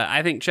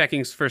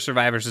checking for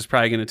survivors is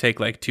probably going to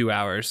take like 2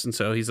 hours. And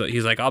so he's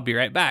like, I'll be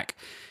right back.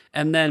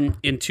 And then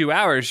in 2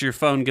 hours, your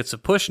phone gets a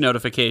push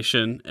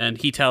notification and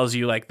he tells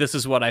you, like, this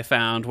is what I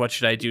found. What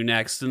should I do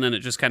next? And then it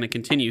just kind of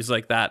continues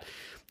like that.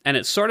 And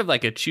it's sort of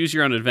like a choose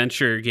your own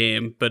adventure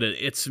game, but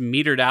it's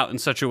metered out in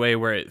such a way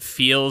where it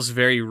feels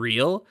very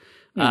real.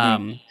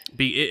 At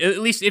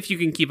least if you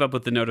can keep up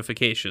with the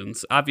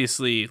notifications.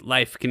 Obviously,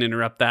 life can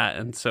interrupt that,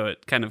 and so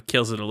it kind of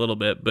kills it a little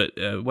bit. But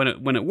when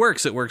it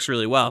works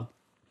really well.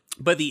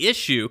 But the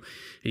issue,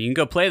 and you can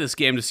go play this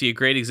game to see a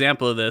great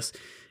example of this,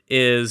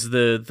 is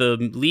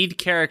the lead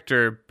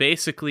character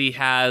basically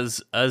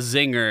has a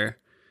zinger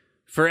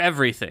for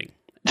everything.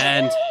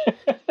 And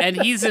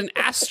he's an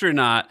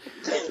astronaut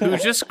who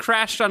just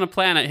crashed on a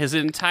planet. His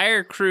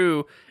entire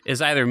crew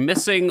is either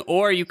missing,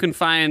 or you can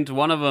find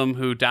one of them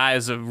who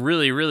dies a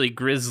really, really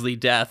grisly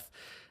death.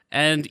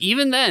 And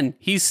even then,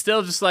 he's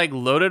still just like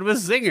loaded with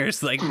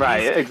zingers. Like,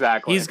 right,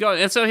 exactly. He's going,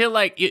 and so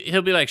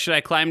he'll be like, "Should I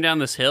climb down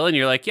this hill?" And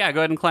you're like, "Yeah, go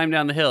ahead and climb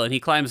down the hill." And he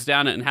climbs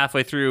down it, and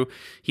halfway through,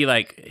 he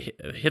like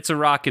hits a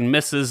rock and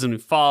misses and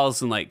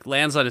falls and like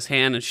lands on his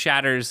hand and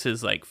shatters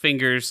his like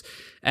fingers.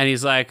 And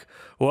he's like,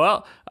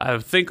 "Well, I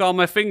think all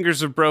my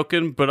fingers are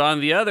broken, but on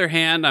the other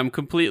hand, I'm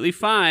completely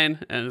fine."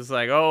 And it's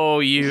like,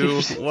 "Oh,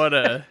 what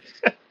a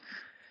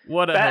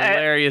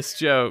hilarious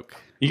joke."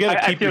 You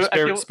got to keep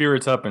your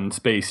spirits up in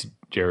space,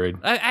 Jared.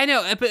 I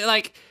know, but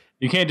like,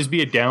 you can't just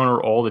be a downer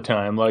all the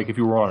time, like if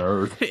you were on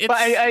Earth. But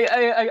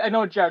I know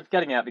what Jared's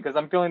getting at, because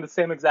I'm feeling the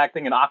same exact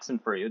thing in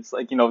Oxenfree. It's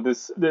like,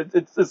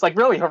 it's like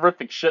really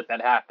horrific shit that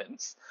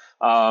happens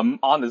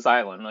on this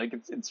island. Like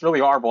it's really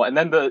horrible. And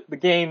then the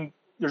game,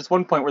 there's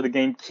one point where the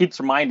game keeps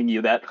reminding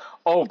you that,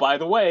 oh, by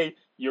the way,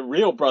 your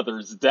real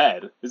brother's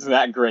dead. Isn't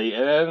that great?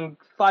 And then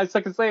 5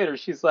 seconds later,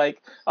 she's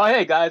like, "Oh,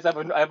 hey guys, I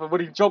have a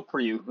witty joke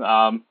for you."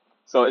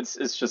 So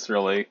it's just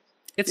really,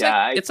 it's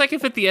like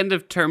if at the end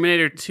of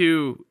Terminator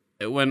 2,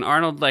 when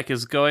Arnold like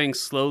is going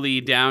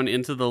slowly down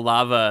into the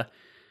lava,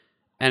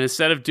 and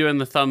instead of doing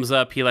the thumbs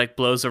up, he like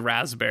blows a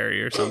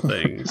raspberry or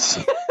something.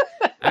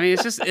 I mean,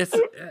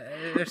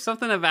 there's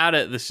something about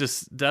it that's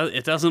just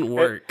it doesn't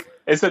work.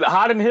 Is it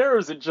hot in here, or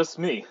is it just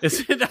me?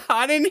 Is it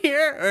hot in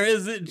here, or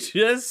is it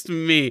just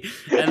me?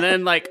 And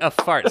then like a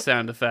fart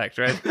sound effect,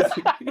 right?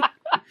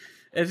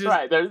 It's just...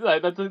 Right,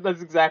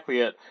 that's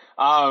exactly it.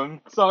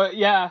 So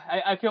yeah,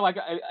 I feel like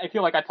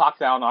I talked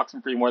down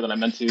Oxenfree more than I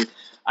meant to.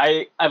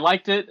 I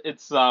liked it.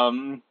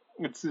 I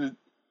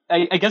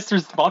guess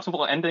there's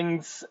multiple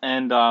endings,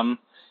 and I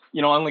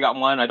only got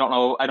one. I don't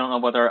know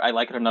whether I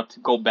like it enough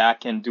to go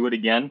back and do it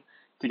again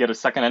to get a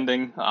second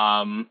ending.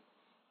 And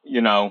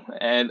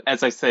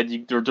as I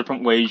said, there are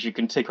different ways you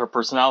can take her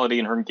personality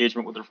and her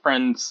engagement with her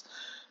friends.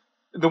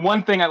 The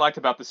one thing I liked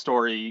about the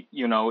story,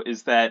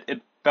 is that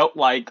it felt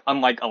like,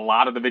 unlike a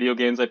lot of the video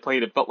games I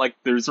played, it felt like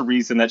there's a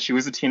reason that she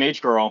was a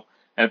teenage girl,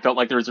 and it felt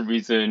like there's a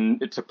reason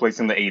it took place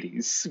in the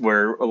 80s,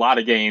 where a lot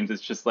of games,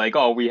 it's just like,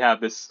 oh, we have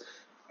this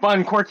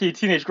fun, quirky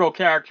teenage girl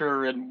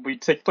character, and we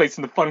take place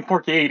in the fun,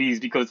 quirky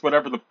 80s because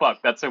whatever the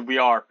fuck, that's who we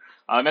are.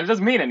 And it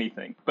doesn't mean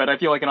anything, but I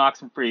feel like in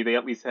Oxenfree, they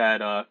at least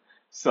had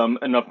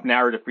enough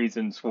narrative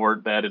reasons for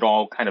it that it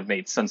all kind of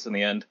made sense in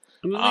the end.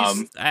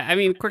 I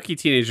mean, quirky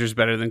teenager is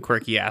better than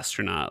quirky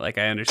astronaut. Like,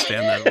 I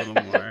understand that a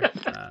little more.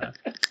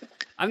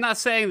 I'm not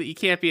saying that you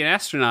can't be an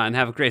astronaut and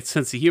have a great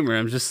sense of humor.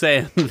 I'm just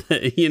saying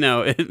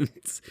that,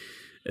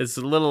 it's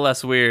a little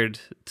less weird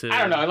to... I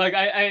don't know. Like,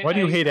 why do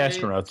you hate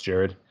astronauts,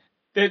 Jared?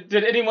 Did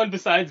anyone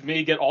besides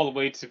me get all the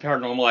way to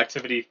Paranormal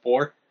Activity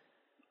 4?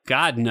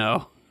 God,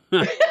 no.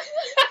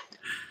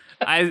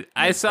 I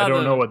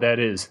don't know what that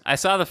is. I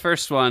saw the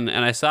first one,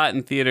 and I saw it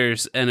in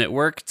theaters, and it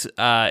worked. It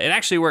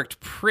actually worked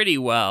pretty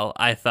well,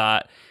 I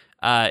thought,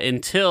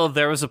 until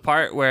there was a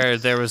part where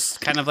there was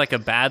kind of like a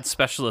bad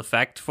special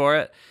effect for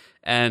it,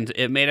 and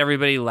it made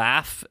everybody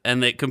laugh,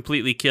 and it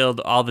completely killed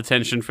all the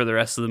tension for the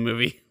rest of the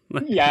movie.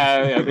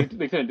 yeah,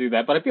 they couldn't do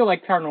that. But I feel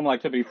like Paranormal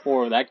Activity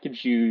 4, that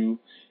gives you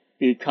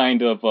the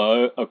kind of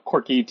a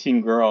quirky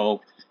teen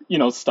girl,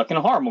 stuck in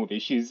a horror movie.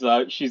 She's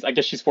I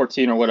guess she's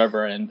 14 or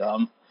whatever, and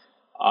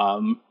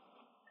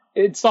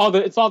it's all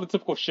the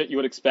typical shit you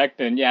would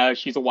expect. And yeah,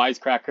 she's a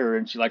wisecracker,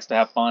 and she likes to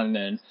have fun,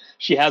 and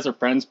she has her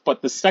friends.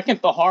 But the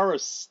second the horror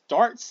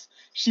starts,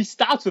 she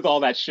stops with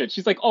all that shit.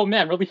 She's like, "Oh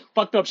man, really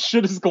fucked up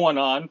shit is going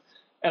on,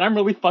 and I'm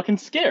really fucking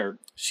scared."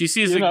 She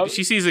sees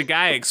a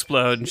guy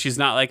explode, and she's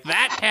not like,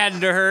 "That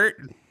had to hurt."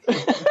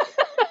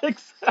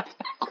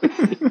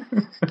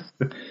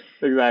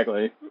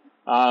 Exactly.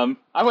 I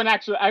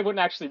wouldn't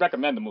actually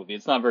recommend the movie.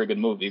 It's not a very good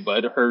movie,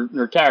 but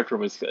her character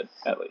was good,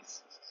 at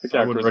least.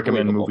 I wouldn't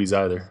recommend movies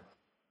either.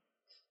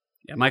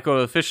 Yeah,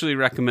 Michael officially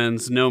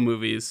recommends no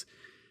movies,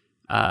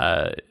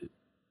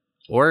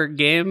 or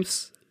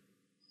games,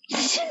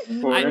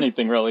 or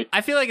anything really.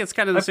 I feel like it's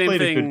kind of the same thing. I've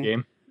played a good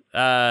game.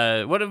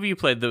 What have you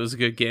played that was a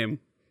good game?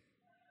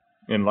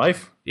 In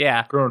life?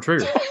 Yeah. Chrono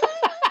Trigger.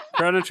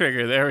 Chrono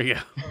Trigger, there we go.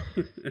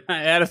 I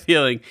had a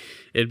feeling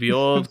it'd be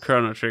old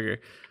Chrono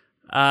Trigger.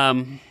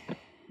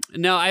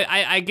 No,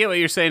 I get what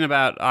you're saying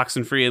about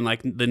Oxenfree and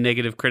like the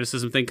negative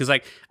criticism thing, because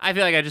like I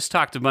feel like I just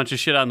talked a bunch of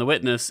shit on The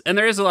Witness, and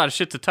there is a lot of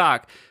shit to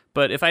talk,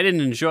 but if I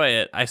didn't enjoy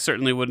it, I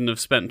certainly wouldn't have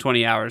spent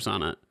 20 hours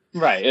on it.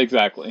 Right,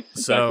 exactly.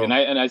 So, and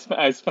I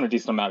spent a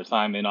decent amount of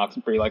time in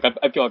Oxenfree. Like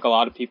I feel like a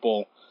lot of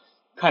people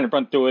kind of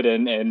run through it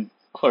and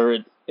clear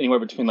it anywhere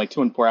between like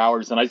 2 and 4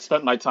 hours. And I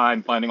spent my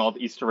time finding all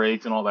the Easter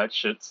eggs and all that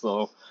shit.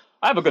 So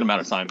I have a good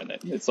amount of time in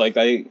it. It's like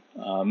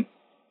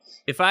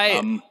if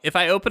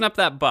I open up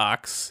that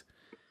box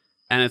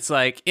and it's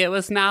like it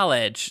was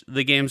knowledge,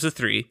 the game's a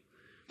 3.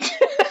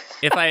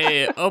 If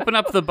I open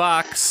up the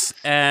box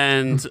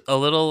and a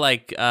little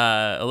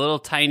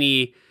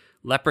tiny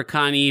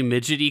leprechaun-y,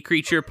 midgety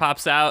creature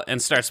pops out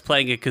and starts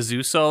playing a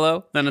kazoo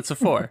solo, then it's a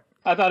 4.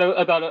 I thought it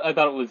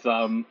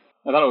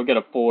would get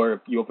a 4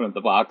 if you open up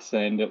the box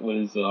and it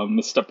was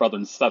his stepbrother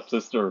and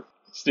stepsister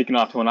sneaking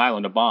off to an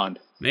island to bond.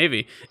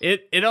 Maybe.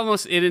 It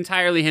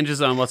entirely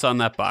hinges on what's on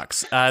that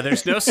box.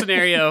 There's no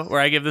scenario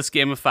where I give this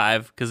game a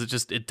 5 because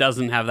it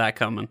doesn't have that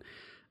coming.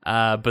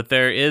 But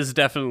there is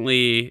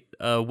definitely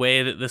a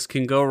way that this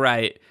can go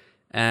right.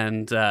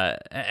 And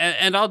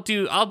I'll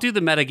do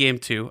the metagame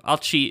too. I'll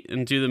cheat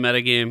and do the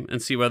metagame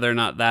and see whether or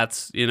not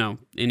that's,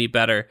 any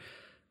better.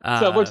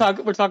 So we're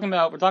talking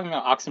about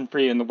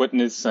Oxenfree and The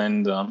Witness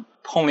and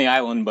Pony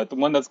Island, but the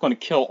one that's going to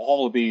kill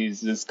all of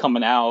these is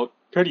coming out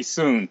pretty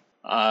soon.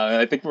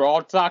 I think we're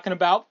all talking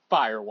about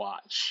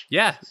Firewatch.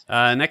 Yeah,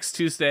 next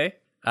Tuesday.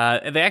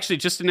 They actually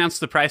just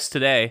announced the price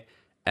today.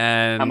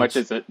 And how much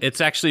is it? It's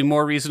actually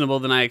more reasonable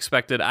than I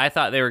expected. I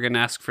thought they were going to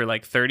ask for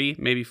like 30,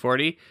 maybe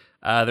 40.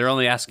 They're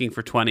only asking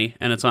for 20,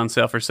 and it's on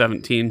sale for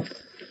 17.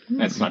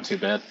 That's not too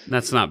bad.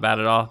 That's not bad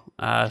at all.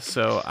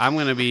 So I'm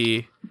gonna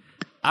be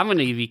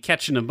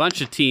catching a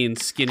bunch of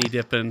teens skinny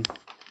dipping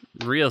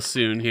real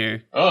soon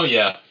here. Oh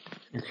yeah,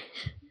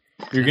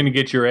 you're gonna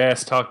get your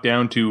ass talked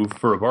down to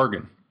for a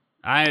bargain.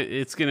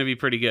 It's gonna be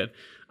pretty good.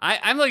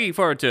 I'm looking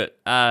forward to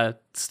it.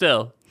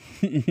 Still,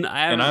 and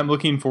I'm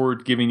looking forward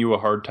to giving you a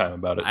hard time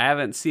about it. I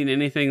haven't seen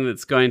anything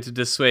that's going to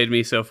dissuade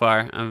me so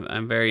far.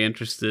 I'm very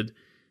interested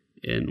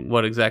in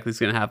what exactly is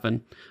going to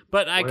happen.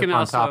 But I can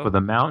also... on top of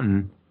the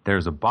mountain,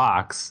 there's a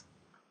box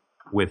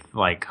with,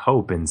 like,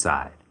 hope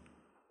inside.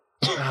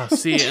 Oh,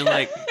 see, and,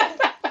 like...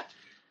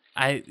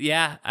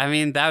 I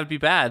mean, that would be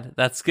bad.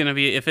 That's going to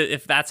be...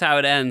 If that's how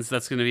it ends,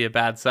 that's going to be a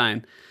bad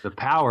sign. The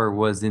power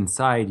was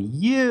inside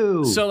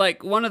you! So,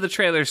 like, one of the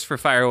trailers for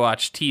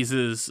Firewatch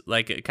teases,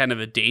 like, a kind of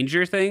a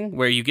danger thing,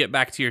 where you get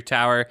back to your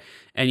tower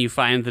and you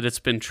find that it's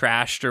been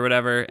trashed or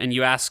whatever, and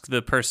you ask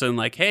the person,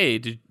 like,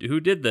 hey, who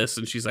did this?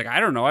 And she's like, I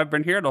don't know, I've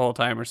been here the whole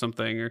time or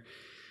something. Or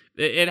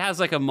it has,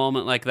 like, a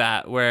moment like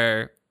that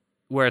where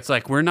it's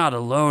like, we're not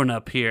alone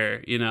up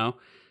here,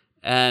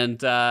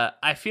 And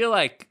I feel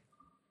like...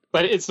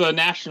 But it's a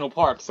national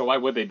park, so why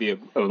would they be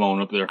alone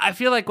up there? I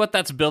feel like what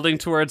that's building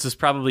towards is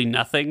probably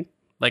nothing.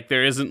 Like,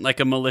 there isn't, like,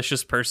 a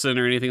malicious person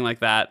or anything like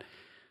that.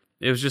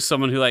 It was just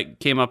someone who, like,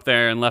 came up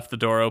there and left the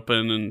door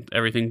open and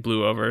everything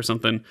blew over or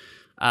something.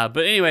 But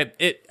anyway,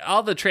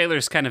 all the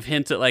trailers kind of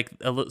hint at, like,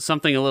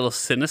 something a little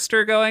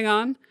sinister going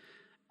on.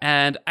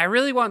 And I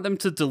really want them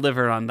to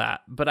deliver on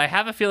that. But I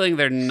have a feeling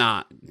they're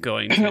not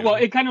going to. Well,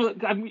 it kind of...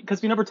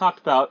 Because we never talked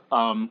about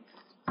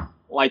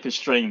Life is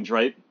Strange,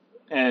 right?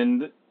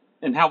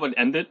 And how it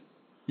ended.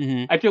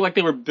 Mm-hmm. I feel like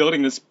they were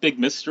building this big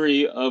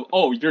mystery of,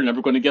 you're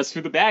never going to guess who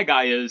the bad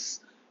guy is.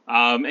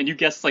 And you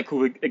guessed like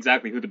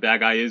exactly who the bad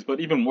guy is, but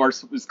even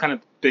worse was kind of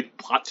big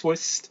plot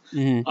twist.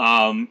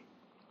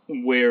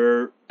 Mm-hmm.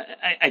 Where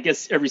I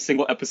guess every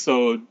single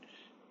episode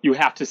you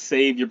have to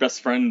save your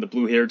best friend, the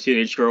blue-haired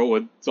teenage girl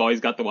who's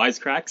always got the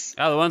wisecracks.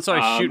 Oh, the one's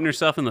always shooting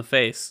herself in the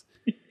face.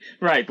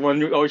 Right, the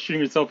one who's always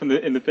shooting herself in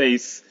the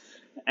face.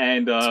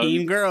 And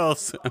Teen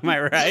girls, am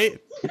I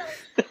right?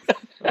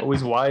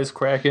 Always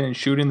wisecracking and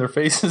shooting their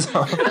faces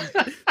off.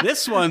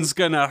 This one's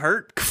gonna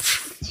hurt.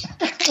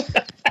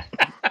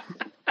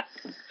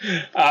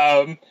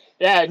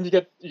 Yeah, and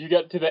you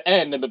get to the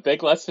end, and the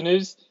big lesson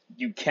is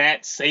you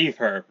can't save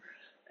her.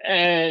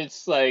 And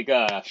it's like,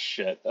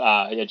 shit.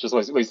 Yeah, just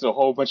wasted a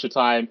whole bunch of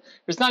time.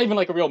 There's not even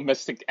like a real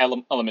mystic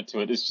element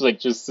to it. It's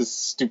just this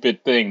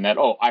stupid thing that,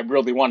 I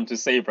really wanted to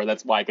save her.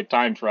 That's why I could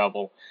time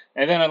travel.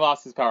 And then I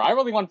lost his power. I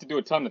really wanted to do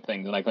a ton of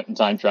things and I couldn't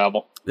time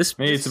travel.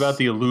 Maybe it's about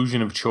the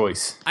illusion of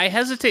choice. I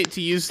hesitate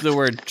to use the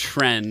word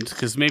trend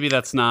because maybe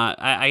that's not...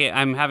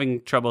 I'm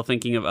having trouble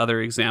thinking of other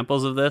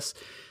examples of this.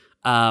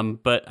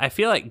 But I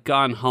feel like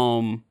Gone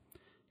Home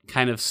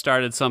kind of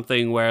started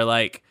something where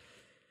like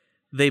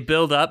they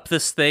build up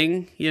this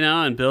thing,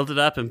 and build it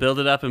up and build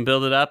it up and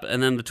build it up.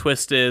 And then the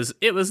twist is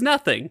it was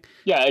nothing.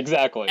 Yeah,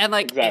 exactly. And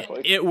like,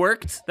 exactly. It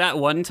worked that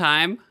one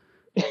time,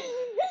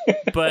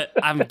 but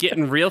I'm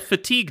getting real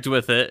fatigued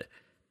with it.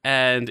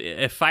 And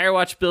if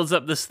Firewatch builds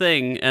up this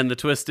thing and the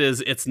twist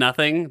is it's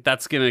nothing,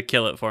 that's going to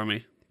kill it for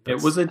me.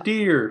 It was a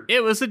deer.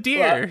 It was a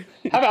deer.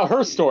 Well, how about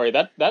Her Story?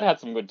 That had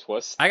some good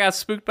twists. I got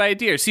spooked by a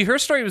deer. See, Her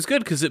Story was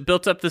good because it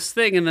built up this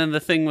thing, and then the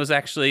thing was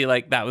actually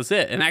like, that was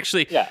it. And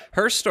actually,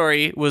 Her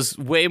Story was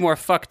way more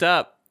fucked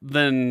up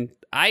than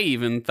I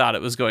even thought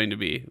it was going to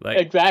be. Like,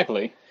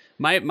 exactly.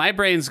 My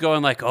brain's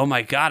going like, oh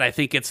my God, I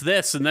think it's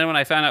this. And then when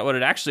I found out what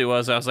it actually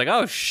was, I was like,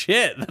 oh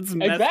shit. That's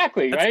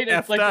exactly, right?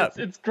 It's like,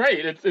 it's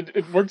great.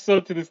 It works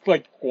out to this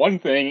like one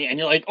thing, and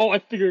you're like, oh, I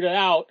figured it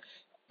out.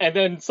 and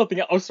then something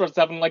else starts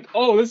happening. Like,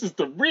 oh, this is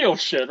the real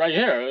shit right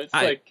here. It's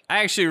I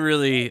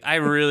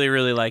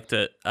really liked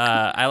it.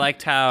 I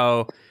liked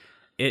how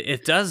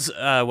it does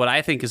what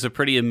I think is a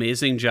pretty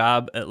amazing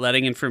job at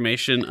letting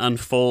information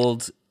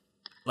unfold,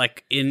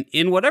 like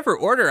in whatever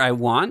order I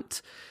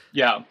want.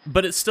 Yeah,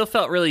 but it still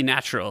felt really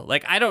natural.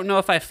 Like, I don't know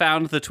if I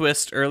found the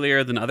twist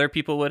earlier than other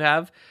people would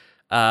have.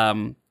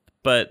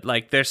 But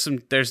like,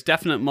 there's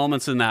definite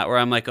moments in that where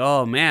I'm like,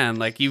 oh man,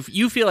 like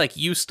you feel like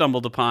you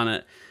stumbled upon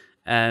it.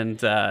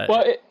 And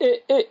well,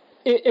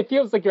 it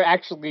feels like you're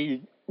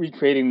actually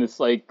recreating this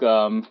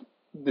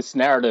this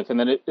narrative, and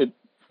then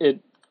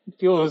it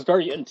feels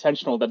very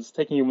intentional that it's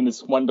taking you in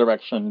this one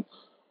direction,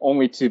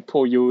 only to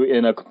pull you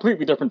in a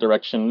completely different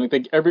direction. I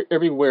think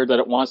everywhere that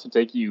it wants to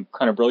take you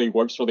kind of really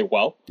works really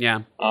well.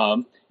 Yeah.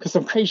 Because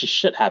some crazy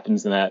shit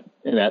happens in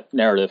that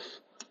narrative.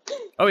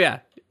 Oh yeah,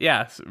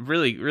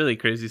 really really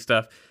crazy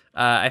stuff.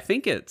 I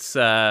think it's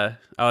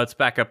it's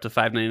back up to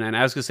 $5.99.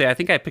 I was gonna say I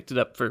think I picked it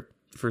up for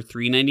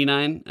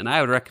 $3.99, and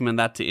I would recommend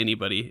that to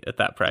anybody at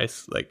that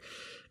price. Like,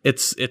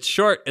 it's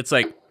short. It's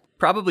like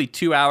probably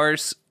 2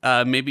 hours,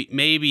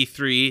 maybe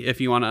 3 if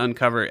you want to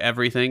uncover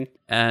everything.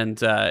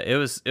 And it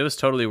was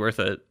totally worth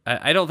it.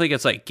 I don't think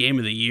it's like game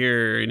of the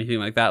year or anything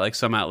like that, like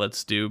some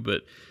outlets do,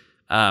 but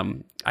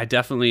I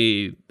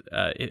definitely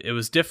it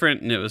was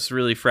different, and it was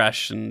really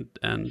fresh, and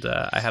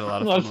I had a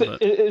lot of fun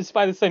with it. It's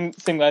by the same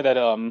guy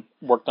that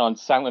worked on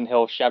Silent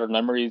Hill Shattered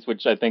Memories,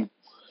 which I think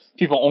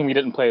people only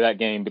didn't play that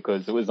game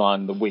because it was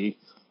on the Wii.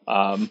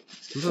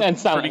 And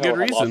Silent Hill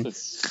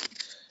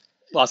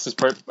lost its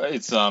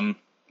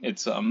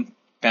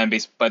fan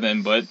base by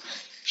then, but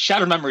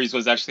Shattered Memories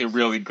was actually a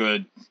really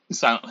good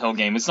Silent Hill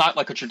game. It's not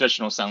like a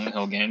traditional Silent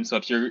Hill game, so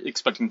if you're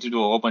expecting to do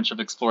a whole bunch of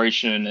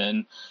exploration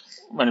and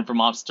running for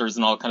monsters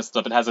and all that kind of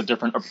stuff, it has a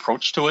different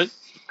approach to it.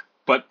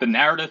 But the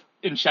narrative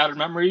in Shattered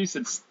Memories,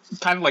 it's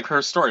kind of like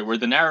Her Story, where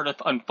the narrative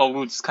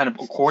unfolds kind of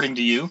according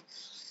to you,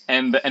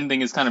 and the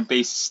ending is kind of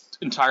based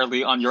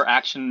entirely on your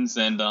actions,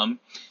 and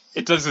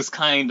it does this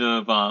kind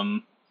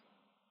of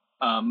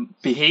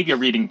behavior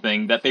reading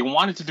thing that they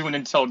wanted to do in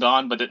Until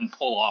Dawn but didn't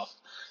pull off.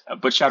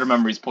 But Shattered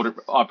Memories pulled it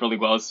off really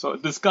well. So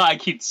this guy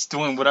keeps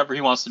doing whatever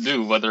he wants to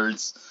do, whether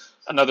it's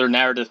another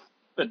narrative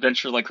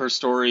adventure like Her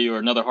Story or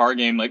another horror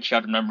game like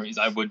Shattered Memories.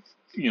 I would,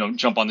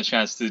 jump on the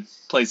chance to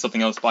play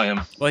something else by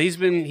him. Well,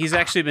 he's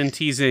actually been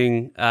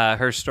teasing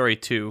Her Story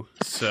 2,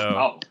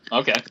 so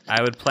okay.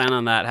 I would plan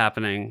on that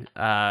happening.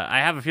 I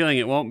have a feeling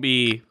it won't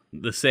be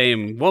the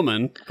same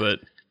woman, but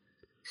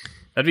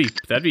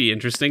that'd be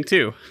interesting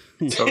too.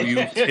 So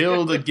you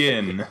killed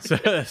again.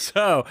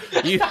 So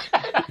you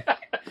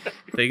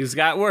things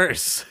got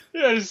worse.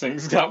 Yeah,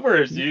 things got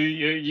worse.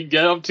 You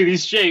get up to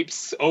these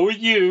shapes. Oh,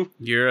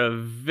 you're a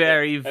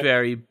very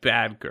very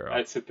bad girl.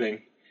 That's the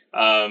thing.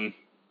 I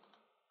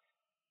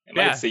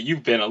might say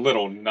you've been a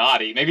little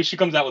naughty. Maybe she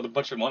comes out with a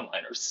bunch of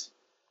one-liners.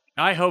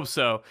 I hope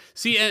so.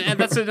 See, and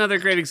that's another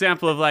great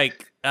example of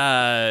like,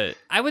 I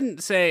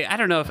wouldn't say, I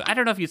don't know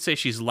if you'd say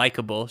she's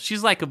likable.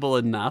 She's likable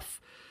enough.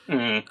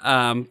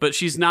 Mm-hmm. But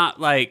she's not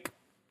like,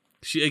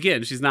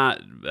 she's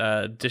not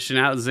dishing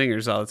out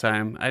zingers all the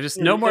time.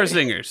 No more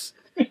zingers.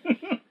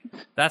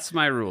 That's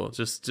my rule.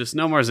 Just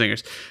no more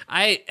zingers.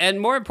 And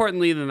more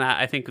importantly than that,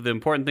 I think the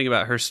important thing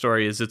about Her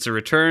Story is it's a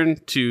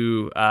return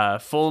to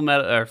full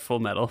motion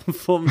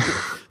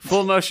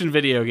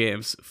video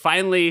games.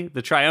 Finally,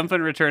 the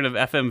triumphant return of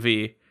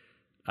FMV.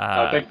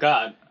 Thank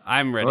God.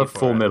 I'm ready for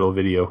Full Metal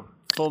Video.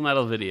 Full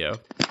Metal Video.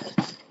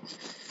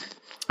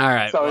 All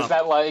right. So is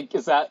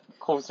that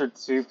closer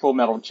to Full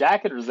Metal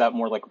Jacket, or is that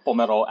more like Full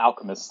Metal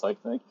Alchemist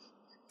type thing?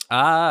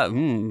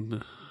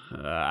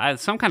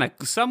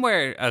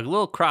 Somewhere a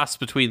little cross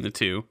between the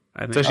two. I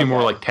think. It's actually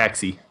more like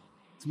Taxi.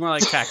 It's more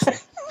like Taxi.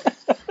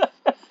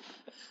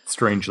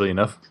 Strangely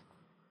enough.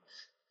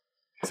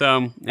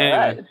 So anyway,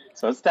 right.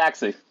 So it's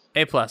Taxi.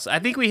 A+. I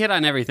think we hit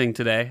on everything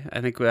today. I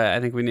think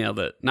we nailed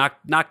it.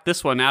 Knocked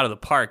this one out of the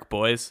park,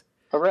 boys.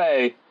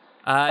 Hooray!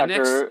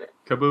 Next,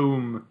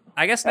 kaboom!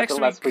 I guess next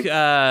week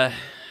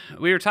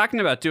we were talking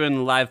about doing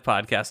a live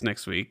podcast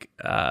next week.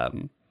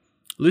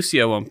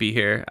 Lucio won't be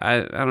here. I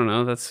don't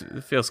know. It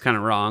feels kind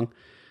of wrong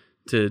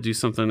to do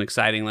something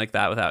exciting like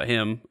that without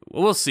him.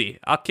 We'll see.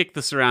 I'll kick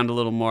this around a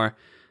little more.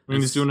 We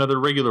can just do another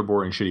regular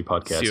boring shitty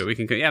podcast. See what we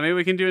can. Yeah, maybe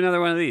we can do another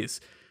one of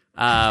these.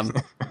 We're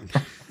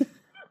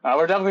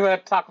definitely going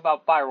to talk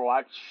about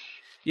Firewatch.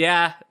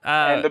 Yeah.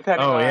 And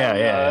depending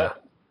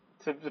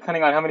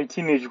on how many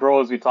teenage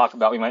girls we talk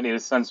about, we might need to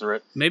censor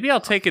it. Maybe I'll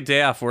take a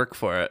day off work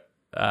for it.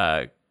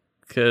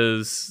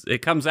 Because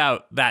it comes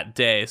out that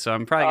day, so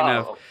I'm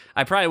probably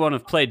I probably won't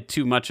have played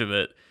too much of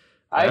it.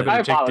 I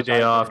better take the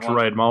day off to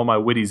write all my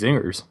witty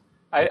zingers.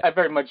 I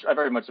very much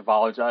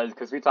apologize,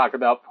 because we talked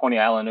about Pony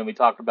Island and we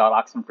talked about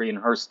Oxenfree and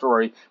Her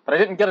Story, but I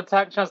didn't get a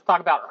chance to talk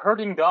about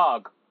Hurting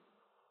Dog.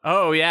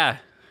 Oh yeah,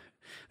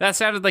 that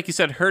sounded like you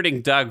said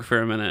Hurting Doug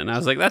for a minute, and I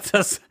was like, that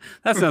sounds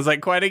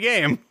like quite a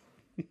game.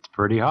 It's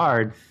pretty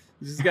hard.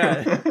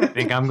 I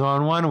think I'm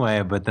going one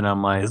way, but then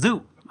I'm like,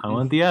 zoop. I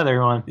want the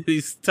other one.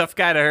 He's a tough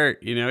guy to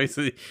hurt,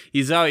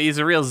 He's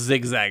a real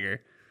zigzagger.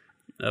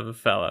 of a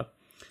fellow.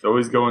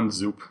 Always going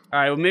Zoop. All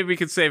right, well, maybe we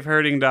could save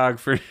Herding Dog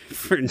for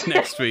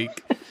next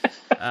week.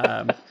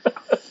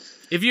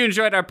 If you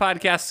enjoyed our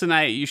podcast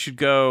tonight, you should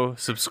go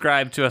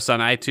subscribe to us on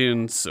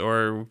iTunes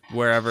or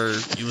wherever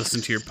you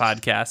listen to your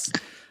podcasts.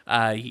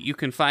 You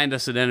can find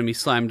us at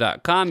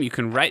enemyslime.com. You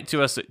can write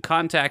to us at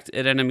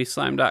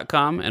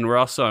contact@enemyslime.com. And we're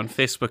also on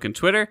Facebook and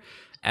Twitter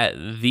at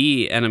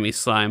The Enemy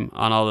Slime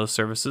on all those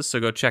services. So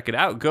go check it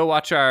out. Go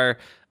watch our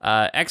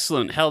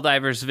excellent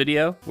Helldivers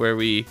video where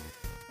we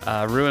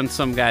ruined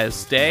some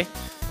guy's day.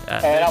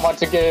 And I want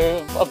to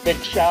give a big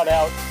shout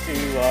out to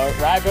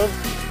Raghav.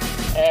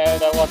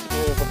 And I want to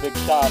give a big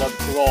shout out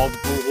to all the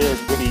blue-haired,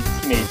 witty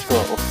teenage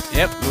girls.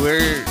 Yep,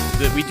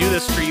 we do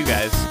this for you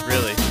guys,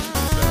 really.